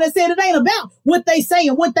Magdalene in the building that said it ain't about what they say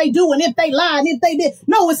and what they do and if they lie and if they did.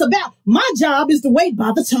 No, it's about my job is to wait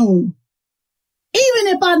by the tomb.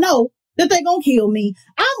 Even if I know that they're going to kill me,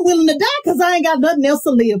 I'm willing to die because I ain't got nothing else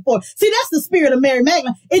to live for. See, that's the spirit of Mary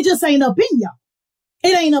Magdalene. It just ain't up in y'all.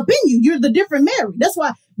 It ain't up in you. You're the different Mary. That's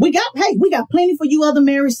why we got plenty for you other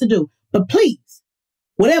Marys to do. But please,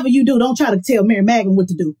 whatever you do, don't try to tell Mary Magdalene what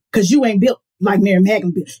to do because you ain't built like Mary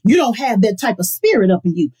Magdalene built. You don't have that type of spirit up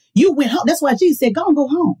in you. You went home. That's why Jesus said, go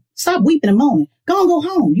home. Stop weeping and moaning. Go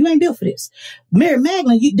home. You ain't built for this. Mary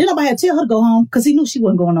Magdalene, didn't nobody have to tell her to go home because he knew she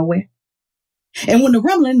wasn't going nowhere. And when the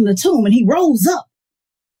rumbling in the tomb and he rose up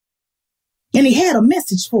and he had a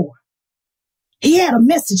message for her.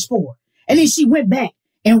 And then she went back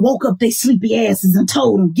and woke up their sleepy asses and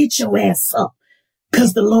told them, get your ass up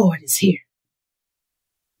because the Lord is here.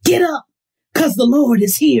 Get up because the Lord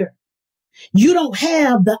is here. You don't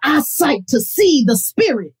have the eyesight to see the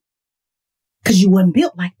spirit because you wasn't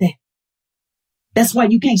built like that. That's why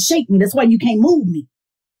you can't shake me. That's why you can't move me.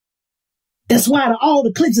 That's why all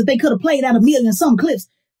the clips that they could have played out 1,000,000 clips,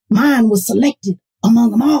 mine was selected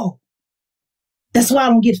among them all. That's why I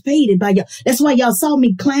don't get faded by y'all. That's why y'all saw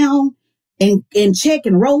me clown and check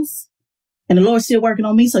and roast. And the Lord's still working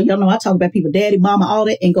on me. So y'all know I talk about people, daddy, mama, all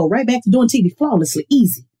that, and go right back to doing TV flawlessly,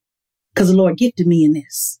 easy. Because the Lord gifted me in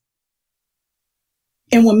this.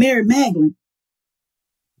 And when Mary Magdalene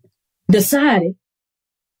decided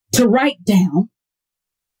to write down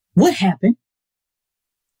what happened,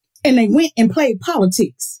 and they went and played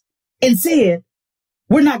politics and said,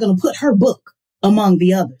 we're not going to put her book among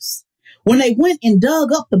the others. When they went and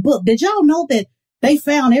dug up the book, did y'all know that they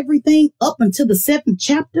found everything up until the 7th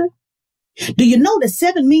chapter? Do you know that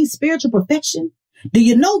 7 means spiritual perfection? Do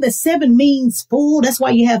you know that 7 means full? That's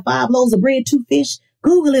why you have 5 loaves of bread, 2 fish.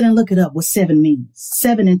 Google it and look it up what 7 means.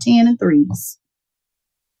 7 and 10 and 3s.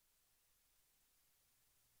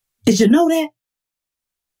 Did you know that?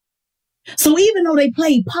 So even though they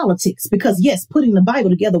played politics, because yes, putting the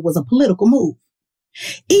Bible together was a political move.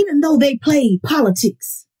 Even though they played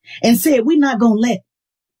politics and said, we're not going to let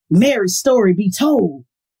Mary's story be told,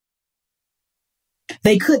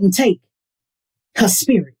 they couldn't take her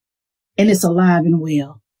spirit. And it's alive and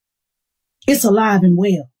well. It's alive and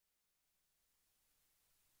well.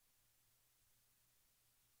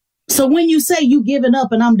 So when you say you giving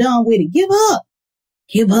up and I'm done with it, give up.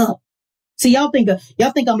 Give up. See, y'all think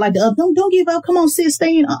I'm like the other. Don't give up. Come on, sis,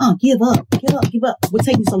 stay in. Give up. What's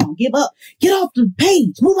taking so long? Give up. Get off the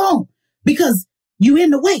page. Move on. Because you in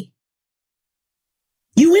the way.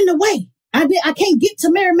 You in the way. I can't get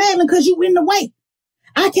to Mary Magdalene because you in the way.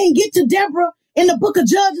 I can't get to Deborah in the book of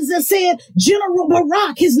Judges that said General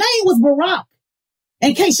Barak. His name was Barak.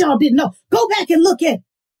 In case y'all didn't know, go back and look at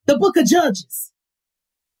the book of Judges.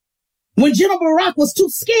 When General Barak was too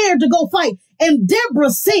scared to go fight, and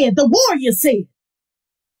Deborah said, the warrior said,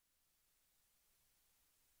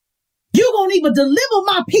 you're going to either deliver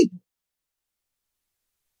my people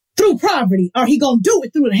through poverty or he going to do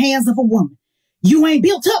it through the hands of a woman. You ain't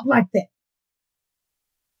built up like that.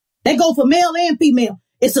 They go for male and female.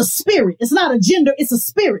 It's a spirit. It's not a gender. It's a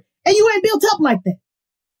spirit. And you ain't built up like that.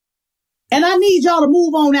 And I need y'all to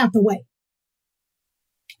move on out the way.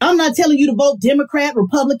 I'm not telling you to vote Democrat,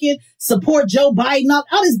 Republican, support Joe Biden.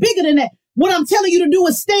 It's bigger than that. What I'm telling you to do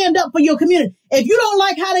is stand up for your community. If you don't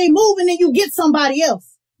like how they moving, then you get somebody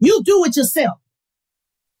else. You do it yourself.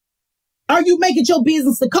 Are you making your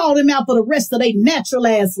business to call them out for the rest of their natural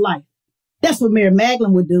ass life? That's what Mary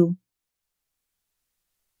Magdalene would do.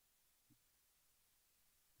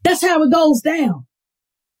 That's how it goes down.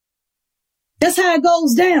 That's how it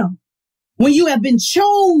goes down when you have been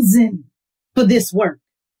chosen for this work.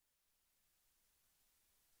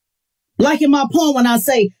 Like in my poem when I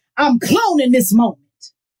say, I'm cloning this moment.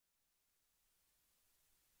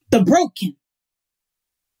 The broken.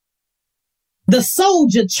 The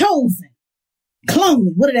soldier chosen.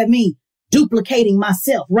 Cloning. What did that mean? Duplicating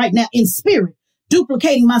myself right now in spirit.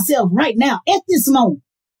 Duplicating myself right now at this moment.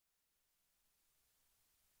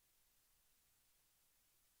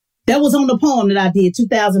 That was on the poem that I did,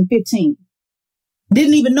 2015.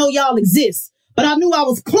 Didn't even know y'all exist. but I knew I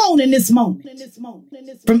was cloning this moment.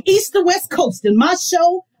 From East to West Coast, in my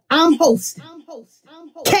show, I'm hosting.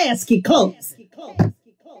 Casket close.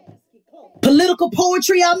 Political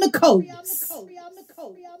poetry on the coast.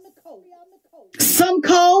 Some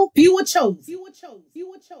call, few are chosen.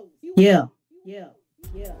 Yeah.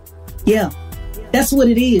 That's what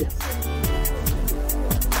it is.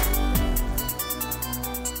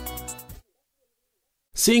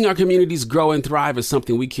 Seeing our communities grow and thrive is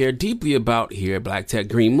something we care deeply about here at Black Tech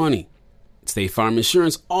Green Money. State Farm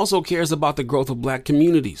Insurance also cares about the growth of Black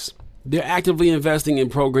communities. They're actively investing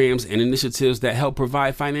in programs and initiatives that help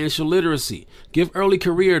provide financial literacy, give early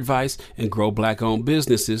career advice, and grow Black-owned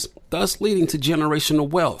businesses, thus leading to generational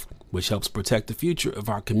wealth, which helps protect the future of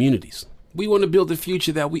our communities. We want to build a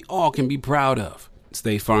future that we all can be proud of.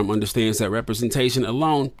 State Farm understands that representation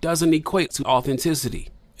alone doesn't equate to authenticity.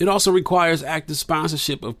 It also requires active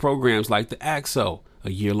sponsorship of programs like the AXO, a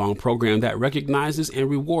year-long program that recognizes and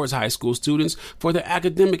rewards high school students for their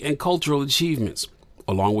academic and cultural achievements,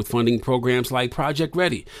 along with funding programs like Project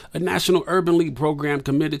Ready, a National Urban League program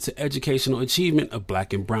committed to educational achievement of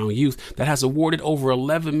Black and brown youth that has awarded over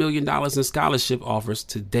 $11 million in scholarship offers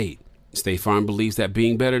to date. State Farm believes that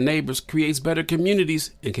being better neighbors creates better communities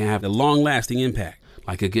and can have a long-lasting impact.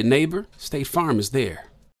 Like a good neighbor, State Farm is there.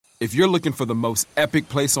 If you're looking for the most epic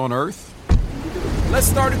place on earth, let's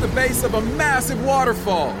start at the base of a massive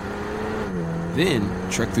waterfall. Then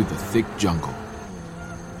trek through the thick jungle.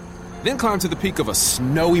 Then climb to the peak of a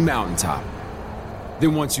snowy mountaintop.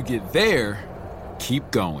 Then once you get there,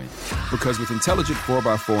 keep going. Because with intelligent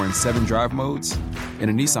 4x4 and 7 drive modes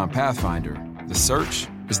and a Nissan Pathfinder, the search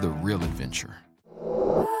is the real adventure.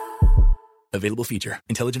 Available feature.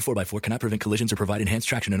 Intelligent 4x4 cannot prevent collisions or provide enhanced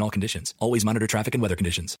traction in all conditions. Always monitor traffic and weather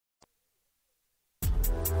conditions.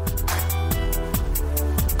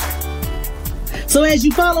 So as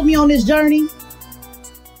you follow me on this journey,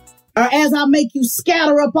 or as I make you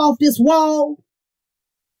scatter up off this wall,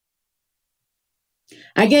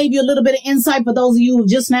 I gave you a little bit of insight for those of you who are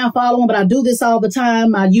just now following, but I do this all the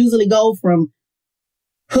time. I usually go from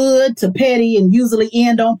hood to petty and usually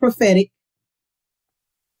end on prophetic.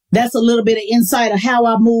 That's a little bit of insight of how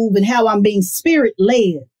I move and how I'm being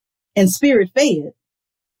spirit-led and spirit-fed.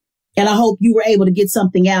 And I hope you were able to get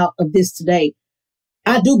something out of this today.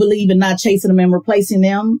 I do believe in not chasing them and replacing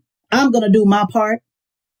them. I'm going to do my part.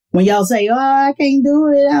 When y'all say, oh, I can't do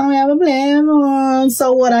it, I don't have a platform.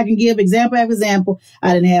 So what? I can give example after example.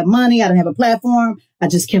 I didn't have money. I didn't have a platform. I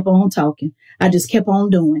just kept on talking. I just kept on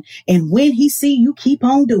doing. And when he see you keep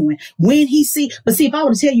on doing, when he see, but see, if I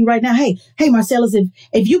were to tell you right now, hey, Marcellus,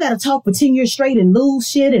 if you got to talk for 10 years straight and lose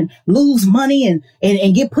shit and lose money and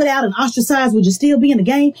get put out and ostracized, would you still be in the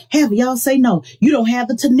game? Half of y'all say no, you don't have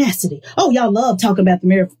the tenacity. Oh, y'all love talking about the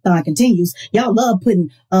marathon continues. Y'all love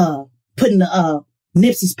putting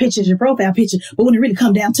Nipsey's picture as your profile picture, but when it really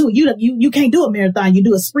come down to it, you can't do a marathon. You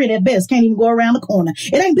do a sprint at best. Can't even go around the corner.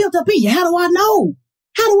 It ain't built up in you. How do I know?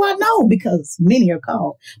 Because many are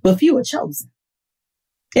called, but few are chosen.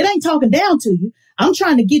 It ain't talking down to you. I'm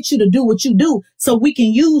trying to get you to do what you do so we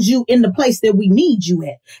can use you in the place that we need you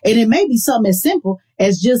at. And it may be something as simple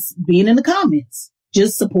as just being in the comments,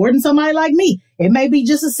 just supporting somebody like me. It may be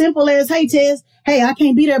just as simple as, hey, Tez, hey, I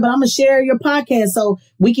can't be there, but I'm going to share your podcast so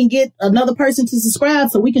we can get another person to subscribe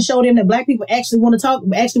so we can show them that Black people actually want to talk,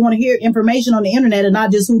 actually want to hear information on the internet and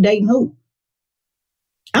not just who dating who.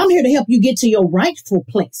 I'm here to help you get to your rightful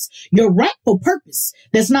place, your rightful purpose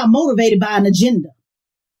that's not motivated by an agenda.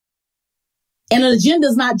 And an agenda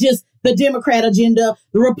is not just the Democrat agenda,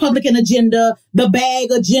 the Republican agenda, the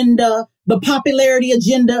bag agenda, the popularity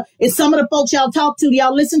agenda. It's some of the folks y'all talk to,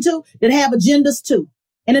 y'all listen to, that have agendas too.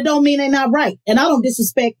 And it don't mean they're not right. And I don't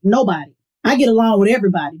disrespect nobody. I get along with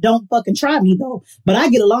everybody. Don't fucking try me though. But I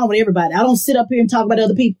get along with everybody. I don't sit up here and talk about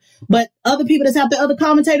other people. But other people that's out there, other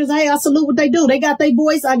commentators, hey, I salute what they do. They got their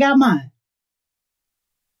voice. I got mine.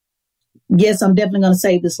 Yes, I'm definitely going to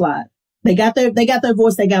save this slide. They got their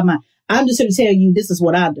voice. They got mine. I'm just here to tell you, this is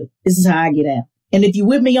what I do. This is how I get out. And if you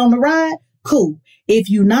with me on the ride, cool. If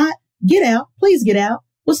you not, get out. Please get out.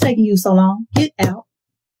 What's taking you so long? Get out.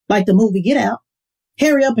 Like the movie Get Out.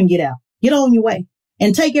 Hurry up and get out. Get on your way.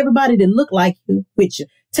 And take everybody that look like you with you.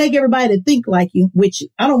 Take everybody that think like you with you.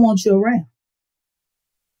 I don't want you around.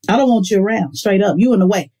 I don't want you around. Straight up. You in the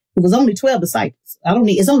way. It was only 12 disciples.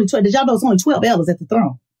 It's only 12. Did y'all know it's only 12 elders at the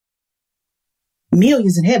throne?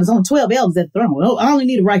 Millions in heaven. It's only 12 elders at the throne. I only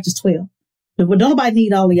need a righteous 12. But don't nobody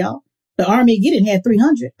need all of y'all. The Army of Gideon had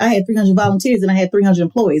 300. I had 300 volunteers and I had 300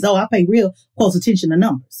 employees. Oh, I pay real close attention to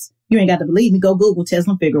numbers. You ain't got to believe me. Go Google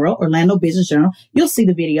Tesla Figaro, Orlando Business Journal. You'll see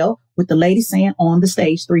the video with the lady saying on the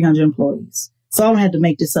stage, 300 employees. So I don't have to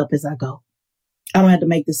make this up as I go. I don't have to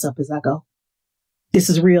make this up as I go. This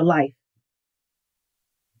is real life.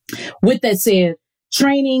 With that said,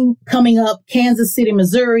 training coming up, Kansas City,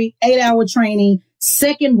 Missouri, 8-hour training,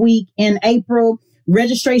 second week in April.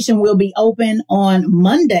 Registration will be open on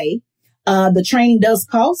Monday. The training does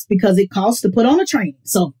cost because it costs to put on a training.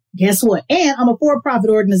 So guess what? And I'm a for-profit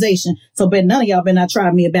organization. So bet none of y'all better not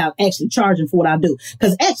try me about actually charging for what I do.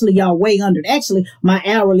 Because actually y'all way under. Actually, my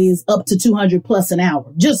hourly is up to $200 plus an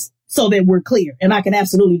hour. Just so that we're clear. And I can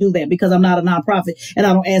absolutely do that because I'm not a nonprofit and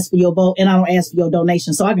I don't ask for your vote and I don't ask for your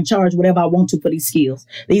donation. So I can charge whatever I want to for these skills.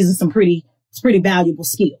 These are some pretty valuable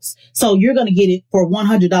skills. So you're going to get it for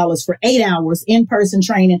 $100 for 8 hours in-person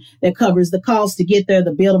training that covers the cost to get there,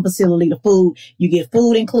 the building facility, the food. You get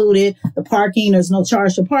food included, the parking. There's no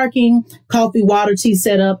charge for parking, coffee, water, tea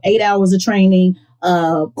setup, 8 hours of training,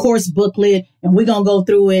 course booklet. And we're going to go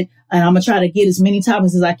through it. And I'm going to try to get as many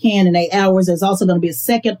topics as I can in 8 hours. There's also going to be a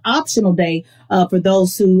second optional day for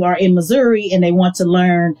those who are in Missouri and they want to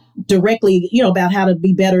learn directly, about how to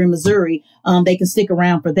be better in Missouri. They can stick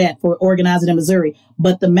around for that, for organizing in Missouri.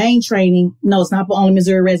 But the main training, no, it's not for only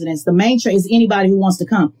Missouri residents. The main training is anybody who wants to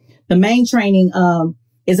come. The main training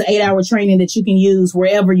is an 8-hour training that you can use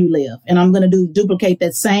wherever you live. And I'm going to duplicate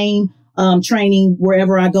that same training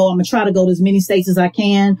wherever I go. I'm going to try to go to as many states as I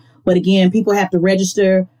can. But again, people have to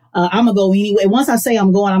register. I'm going to go anyway. Once I say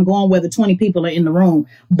I'm going whether 20 people are in the room.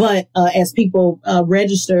 But as people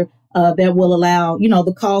register, that will allow,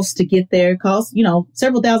 the cost to get there costs,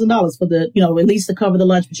 several $1,000s for the, at least to cover the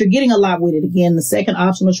lunch. But you're getting a lot with it. Again, the second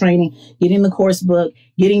optional training, getting the course book,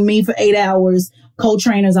 getting me for 8 hours,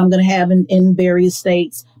 co-trainers I'm going to have in various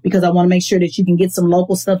states because I want to make sure that you can get some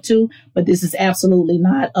local stuff too. But this is absolutely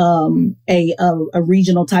not a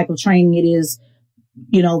regional type of training. It is,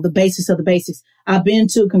 the basics of the basics. I've been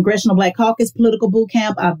to Congressional Black Caucus Political Boot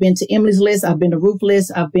Camp. I've been to Emily's List. I've been to Ruthless.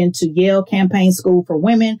 I've been to Yale Campaign School for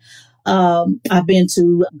Women. I've been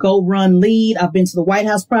to Go Run Lead. I've been to the White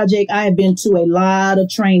House Project. I have been to a lot of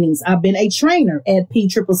trainings. I've been a trainer at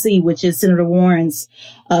PCCC, which is Senator Warren's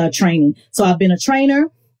training. So I've been a trainer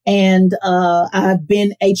and I've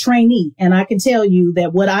been a trainee. And I can tell you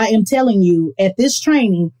that what I am telling you at this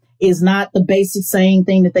training is not the basic same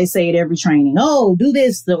thing that they say at every training. Oh, do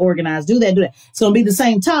this to organize, do that, do that. It's going to be the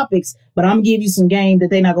same topics, but I'm going to give you some game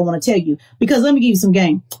that they're not going to want to tell you. Because let me give you some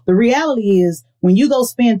game. The reality is when you go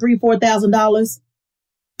spend $3,000-$4,000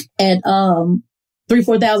 at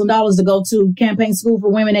 $3,000-$4,000 to go to campaign school for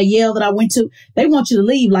women at Yale that I went to, they want you to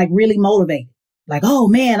leave like really motivated. Like, oh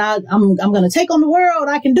man, I'm going to take on the world.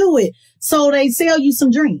 I can do it. So they sell you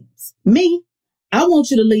some dreams. Me, I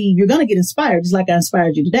want you to leave. You're going to get inspired, just like I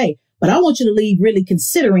inspired you today. But I want you to leave really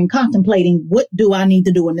contemplating, what do I need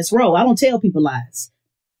to do in this role? I don't tell people lies.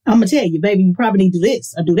 I'm going to tell you, baby, you probably need to do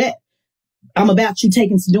this or do that. I'm about you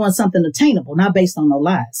doing something attainable, not based on no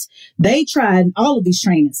lies. They tried all of these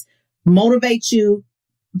trainings, motivate you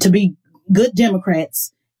to be good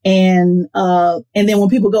Democrats. And then when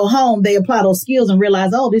people go home, they apply those skills and realize,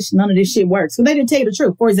 none of this shit works. So they didn't tell you the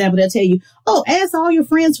truth. For example, they'll tell you, ask all your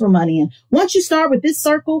friends for money. And once you start with this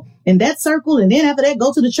circle and that circle, and then after that,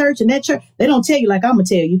 go to the church and that church, they don't tell you like I'm going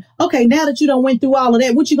to tell you. Okay, now that you done went through all of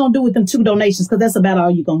that, what you going to do with them 2 donations? Because that's about all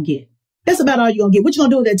you're going to get. That's about all you're going to get. What you going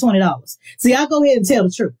to do with that $20? See, I'll go ahead and tell the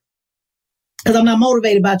truth. Because I'm not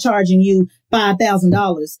motivated by charging you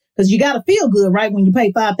 $5,000. Because you got to feel good, right? When you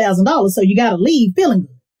pay $5,000. So you got to leave feeling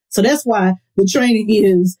good. So that's why the training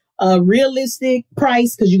is a realistic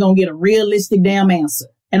price, because you're going to get a realistic damn answer.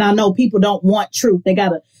 And I know people don't want truth. They got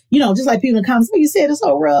to, just like people in the comments, you said it's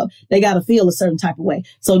so rough. They got to feel a certain type of way.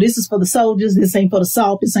 So this is for the soldiers. This ain't for the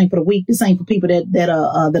soft. This ain't for the weak. This ain't for people that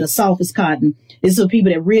are soft as cotton. This is for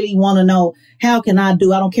people that really want to know, how can I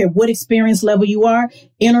do? I don't care what experience level you are,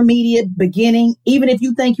 intermediate, beginning. Even if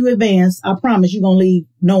you think you advanced, I promise you're going to leave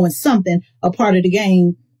knowing something, a part of the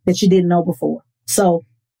game that you didn't know before. So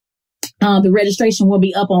the registration will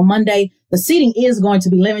be up on Monday. The seating is going to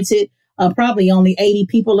be limited. Probably only 80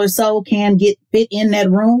 people or so can fit in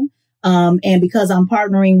that room. And because I'm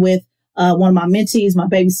partnering with one of my mentees, my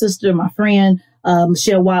baby sister, my friend,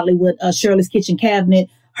 Michelle Watley with Shirley's Kitchen Cabinet,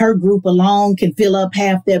 her group alone can fill up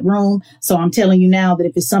half that room. So I'm telling you now that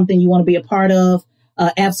if it's something you want to be a part of,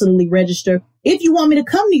 absolutely register. If you want me to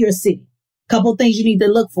come to your city, a couple of things you need to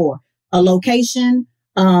look for: a location,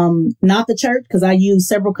 not the church, because I use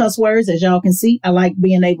several cuss words, as y'all can see. I like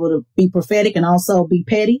being able to be prophetic and also be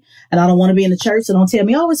petty. And I don't want to be in the church. So don't tell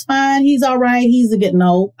me, it's fine, he's all right, he's a good.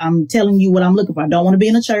 No, I'm telling you what I'm looking for. I don't want to be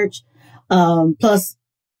in a church. Plus,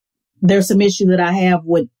 there's some issue that I have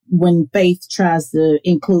with when faith tries to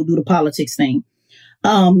do the politics thing.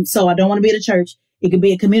 So I don't want to be at a church. It could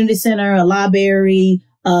be a community center, a library,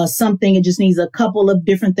 something. It just needs a couple of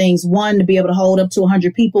different things. One, to be able to hold up to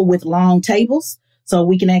 100 people with long tables. So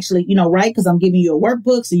we can actually, write, because I'm giving you a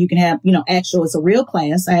workbook so you can have, actual, it's a real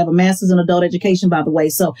class. I have a master's in adult education, by the way.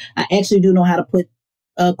 So I actually do know how to put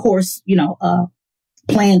a course,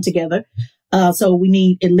 plan together. So we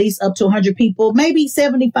need at least up to 100 people, maybe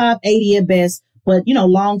 75, 80 at best. But,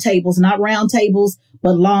 long tables, not round tables,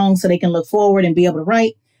 but long so they can look forward and be able to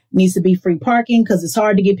write. Needs to be free parking because it's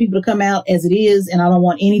hard to get people to come out as it is. And I don't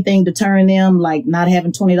want anything to turn them, like not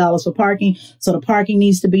having $20 for parking. So the parking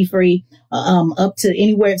needs to be free, up to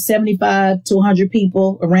anywhere 75 to 100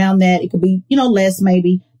 people around that. It could be, less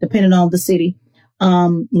maybe depending on the city.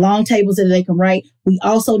 Long tables that they can write. We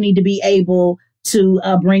also need to be able to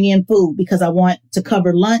bring in food because I want to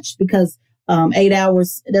cover lunch because 8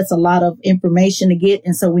 hours, that's a lot of information to get.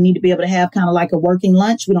 And so we need to be able to have kind of like a working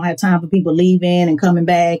lunch. We don't have time for people leaving and coming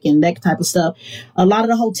back and that type of stuff. A lot of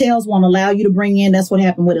the hotels won't allow you to bring in. That's what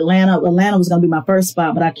happened with Atlanta. Atlanta was going to be my first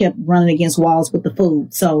spot, but I kept running against walls with the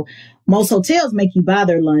food. So most hotels make you buy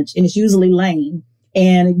their lunch and it's usually lame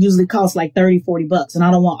and it usually costs like $30, $40. And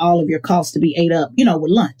I don't want all of your costs to be ate up,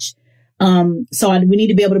 with lunch. We need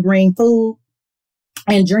to be able to bring food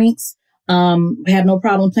and drinks. Have no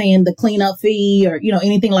problem paying the cleanup fee or,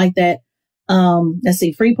 anything like that. Let's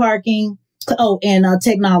see, free parking. Oh, and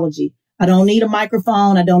technology. I don't need a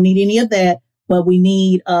microphone. I don't need any of that, but we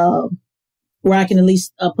need, where I can at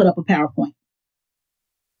least put up a PowerPoint.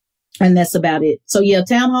 And that's about it. So yeah,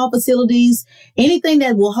 town hall facilities, anything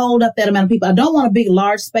that will hold up that amount of people. I don't want a big,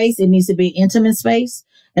 large space. It needs to be an intimate space.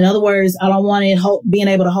 In other words, I don't want it being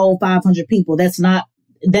able to hold 500 people.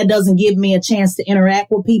 That doesn't give me a chance to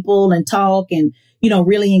interact with people and talk and,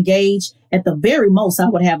 really engage. At the very most, I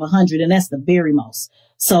would have 100, and that's the very most.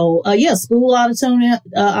 So, school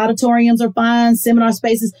auditoriums are fine, seminar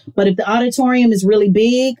spaces. But if the auditorium is really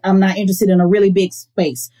big, I'm not interested in a really big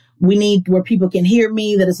space. We need where people can hear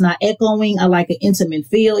me, that it's not echoing. I like an intimate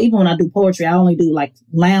feel. Even when I do poetry, I only do like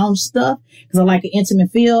lounge stuff because I like an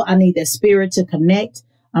intimate feel. I need that spirit to connect.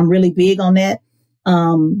 I'm really big on that.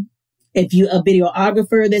 If you a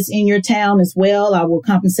videographer that's in your town as well, I will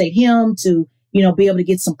compensate him to, be able to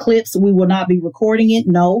get some clips. We will not be recording it.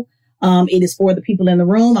 No, it is for the people in the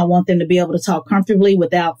room. I want them to be able to talk comfortably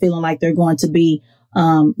without feeling like they're going to be,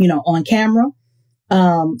 on camera.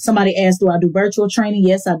 Somebody asked, do I do virtual training?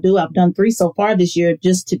 Yes, I do. I've done 3 so far this year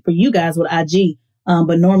for you guys with IG.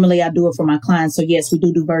 But normally I do it for my clients. So yes, we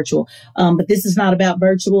do virtual. But this is not about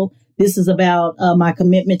virtual. This is about my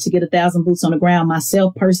commitment to get 1,000 boots on the ground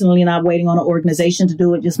myself personally, not waiting on an organization to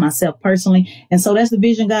do it, just myself personally. And so that's the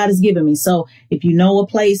vision God has given me. So if you know a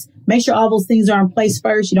place, make sure all those things are in place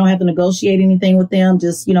first. You don't have to negotiate anything with them.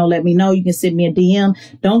 Just, let me know. You can send me a DM.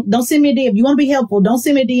 Don't send me a DM. If you want to be helpful, don't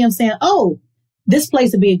send me a DM saying, oh, this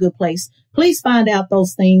place would be a good place. Please find out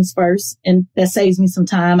those things first. And that saves me some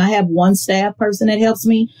time. I have one staff person that helps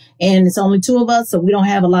me and it's only 2 of us. So we don't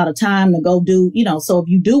have a lot of time to go do, so if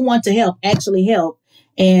you do want to help, actually help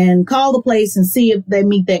and call the place and see if they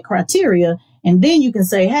meet that criteria. And then you can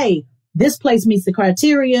say, hey, this place meets the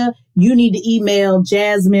criteria. You need to email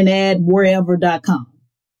jasmine@wherever.com.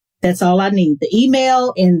 That's all I need. The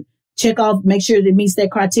email and check off, make sure that it meets that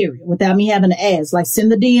criteria without me having to ask, like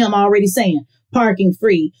send the DM already saying parking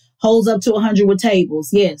free, holds up to 100 with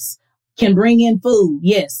tables. Yes. Can bring in food.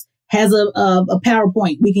 Yes. Has a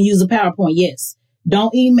PowerPoint. We can use a PowerPoint. Yes.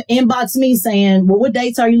 Don't inbox me saying, well, what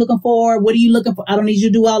dates are you looking for? What are you looking for? I don't need you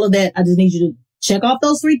to do all of that. I just need you to check off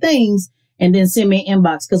those 3 things and then send me an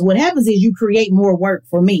inbox. Because what happens is you create more work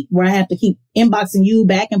for me where I have to keep inboxing you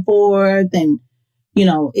back and forth. And,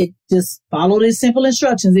 it just follow the simple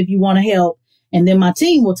instructions if you want to help. And then my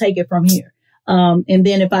team will take it from here. And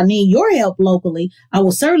then if I need your help locally, I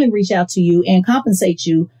will certainly reach out to you and compensate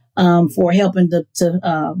you for helping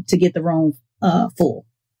to get the room full.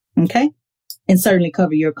 Okay. And certainly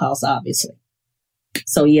cover your costs, obviously.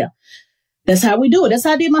 So yeah, that's how we do it. That's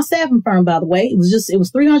how I did my staffing firm, by the way. It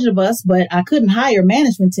was 300 of us, but I couldn't hire a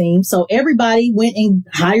management team. So everybody went and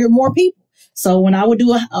hired more people. So when I would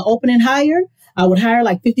do an open and hire, I would hire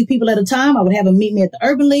like 50 people at a time. I would have them meet me at the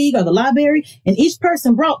Urban League or the library, and each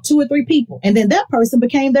person brought 2 or 3 people. And then that person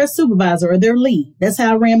became their supervisor or their lead. That's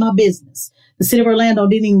how I ran my business. The city of Orlando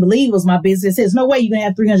didn't even believe it was my business. There's no way you're going to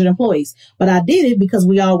have 300 employees. But I did it because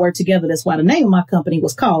we all worked together. That's why the name of my company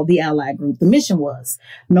was called the Allied Group. The mission was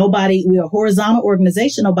we're a horizontal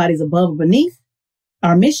organization. Nobody's above or beneath.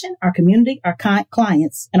 Our mission, our community, our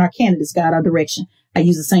clients, and our candidates guide our direction. I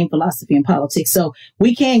use the same philosophy in politics. So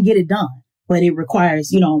we can get it done. But it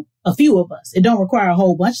requires, a few of us. It don't require a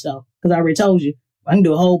whole bunch, though, because I already told you I can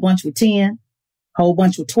do a whole bunch with 10, whole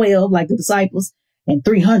bunch with 12, like the disciples. And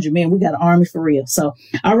 300, man, we got an army for real. So,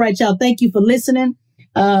 all right, y'all. Thank you for listening.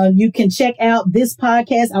 You can check out this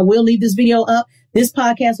podcast. I will leave this video up. This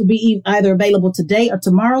podcast will be either available today or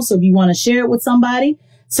tomorrow. So if you want to share it with somebody,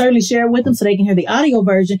 certainly share it with them so they can hear the audio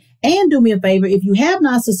version. And do me a favor, if you have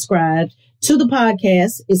not subscribed to the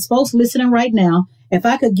podcast, it's folks listening right now. If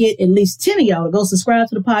I could get at least 10 of y'all to go subscribe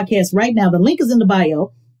to the podcast right now, the link is in the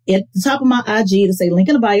bio. At the top of my IG, to say link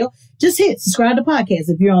in the bio. Just hit subscribe to podcast.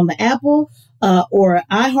 If you're on the Apple or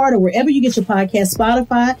iHeart or wherever you get your podcast,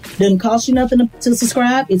 Spotify, doesn't cost you nothing to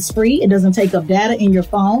subscribe. It's free. It doesn't take up data in your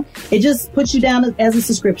phone. It just puts you down as a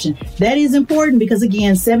subscription. That is important because,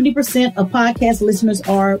 again, 70% of podcast listeners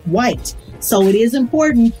are white. So it is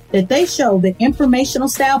important that they show that informational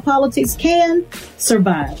style politics can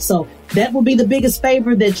survive. So that will be the biggest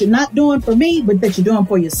favor that you're not doing for me, but that you're doing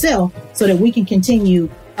for yourself so that we can continue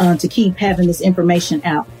to keep having this information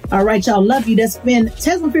out. All right, y'all. Love you. That's been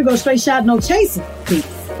Tesla Figaro, Straight Shot, No Chasing.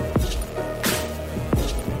 Peace.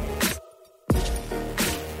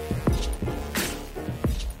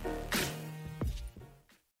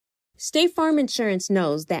 State Farm Insurance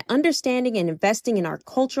knows that understanding and investing in our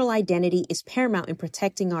cultural identity is paramount in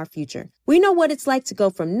protecting our future. We know what it's like to go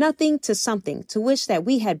from nothing to something, to wish that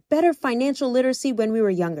we had better financial literacy when we were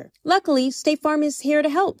younger. Luckily, State Farm is here to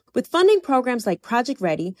help with funding programs like Project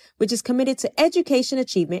Ready, which is committed to education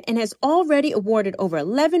achievement and has already awarded over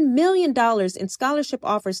 $11 million in scholarship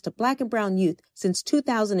offers to Black and brown youth since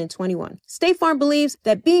 2021. State Farm believes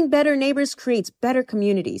that being better neighbors creates better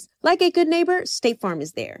communities. Like a good neighbor, State Farm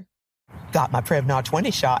is there. Got my Prevnar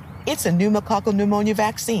 20 shot. It's a pneumococcal pneumonia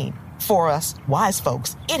vaccine. For us, wise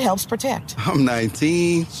folks, it helps protect. I'm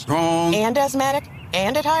 19, strong. And asthmatic,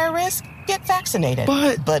 and at higher risk. Get vaccinated.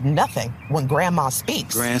 But nothing when grandma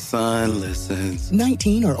speaks. Grandson listens.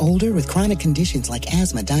 19 or older with chronic conditions like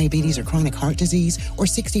asthma, diabetes, or chronic heart disease, or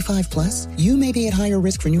 65 plus, you may be at higher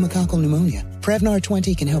risk for pneumococcal pneumonia. Prevnar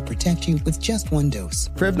 20 can help protect you with just one dose.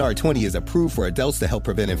 Prevnar 20 is approved for adults to help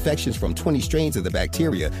prevent infections from 20 strains of the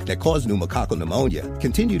bacteria that cause pneumococcal pneumonia.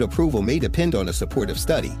 Continued approval may depend on a supportive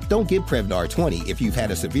study. Don't give Prevnar 20 if you've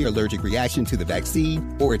had a severe allergic reaction to the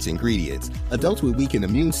vaccine or its ingredients. Adults with weakened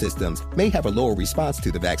immune systems may have a lower response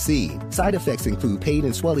to the vaccine. Side effects include pain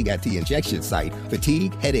and swelling at the injection site,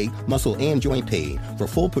 fatigue, headache, muscle, and joint pain. For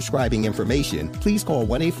full prescribing information, please call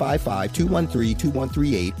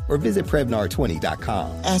 1-855-213-2138 or visit Prevnar20.com.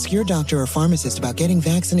 Ask your doctor or pharmacist about getting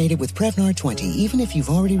vaccinated with Prevnar 20, even if you've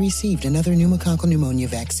already received another pneumococcal pneumonia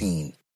vaccine.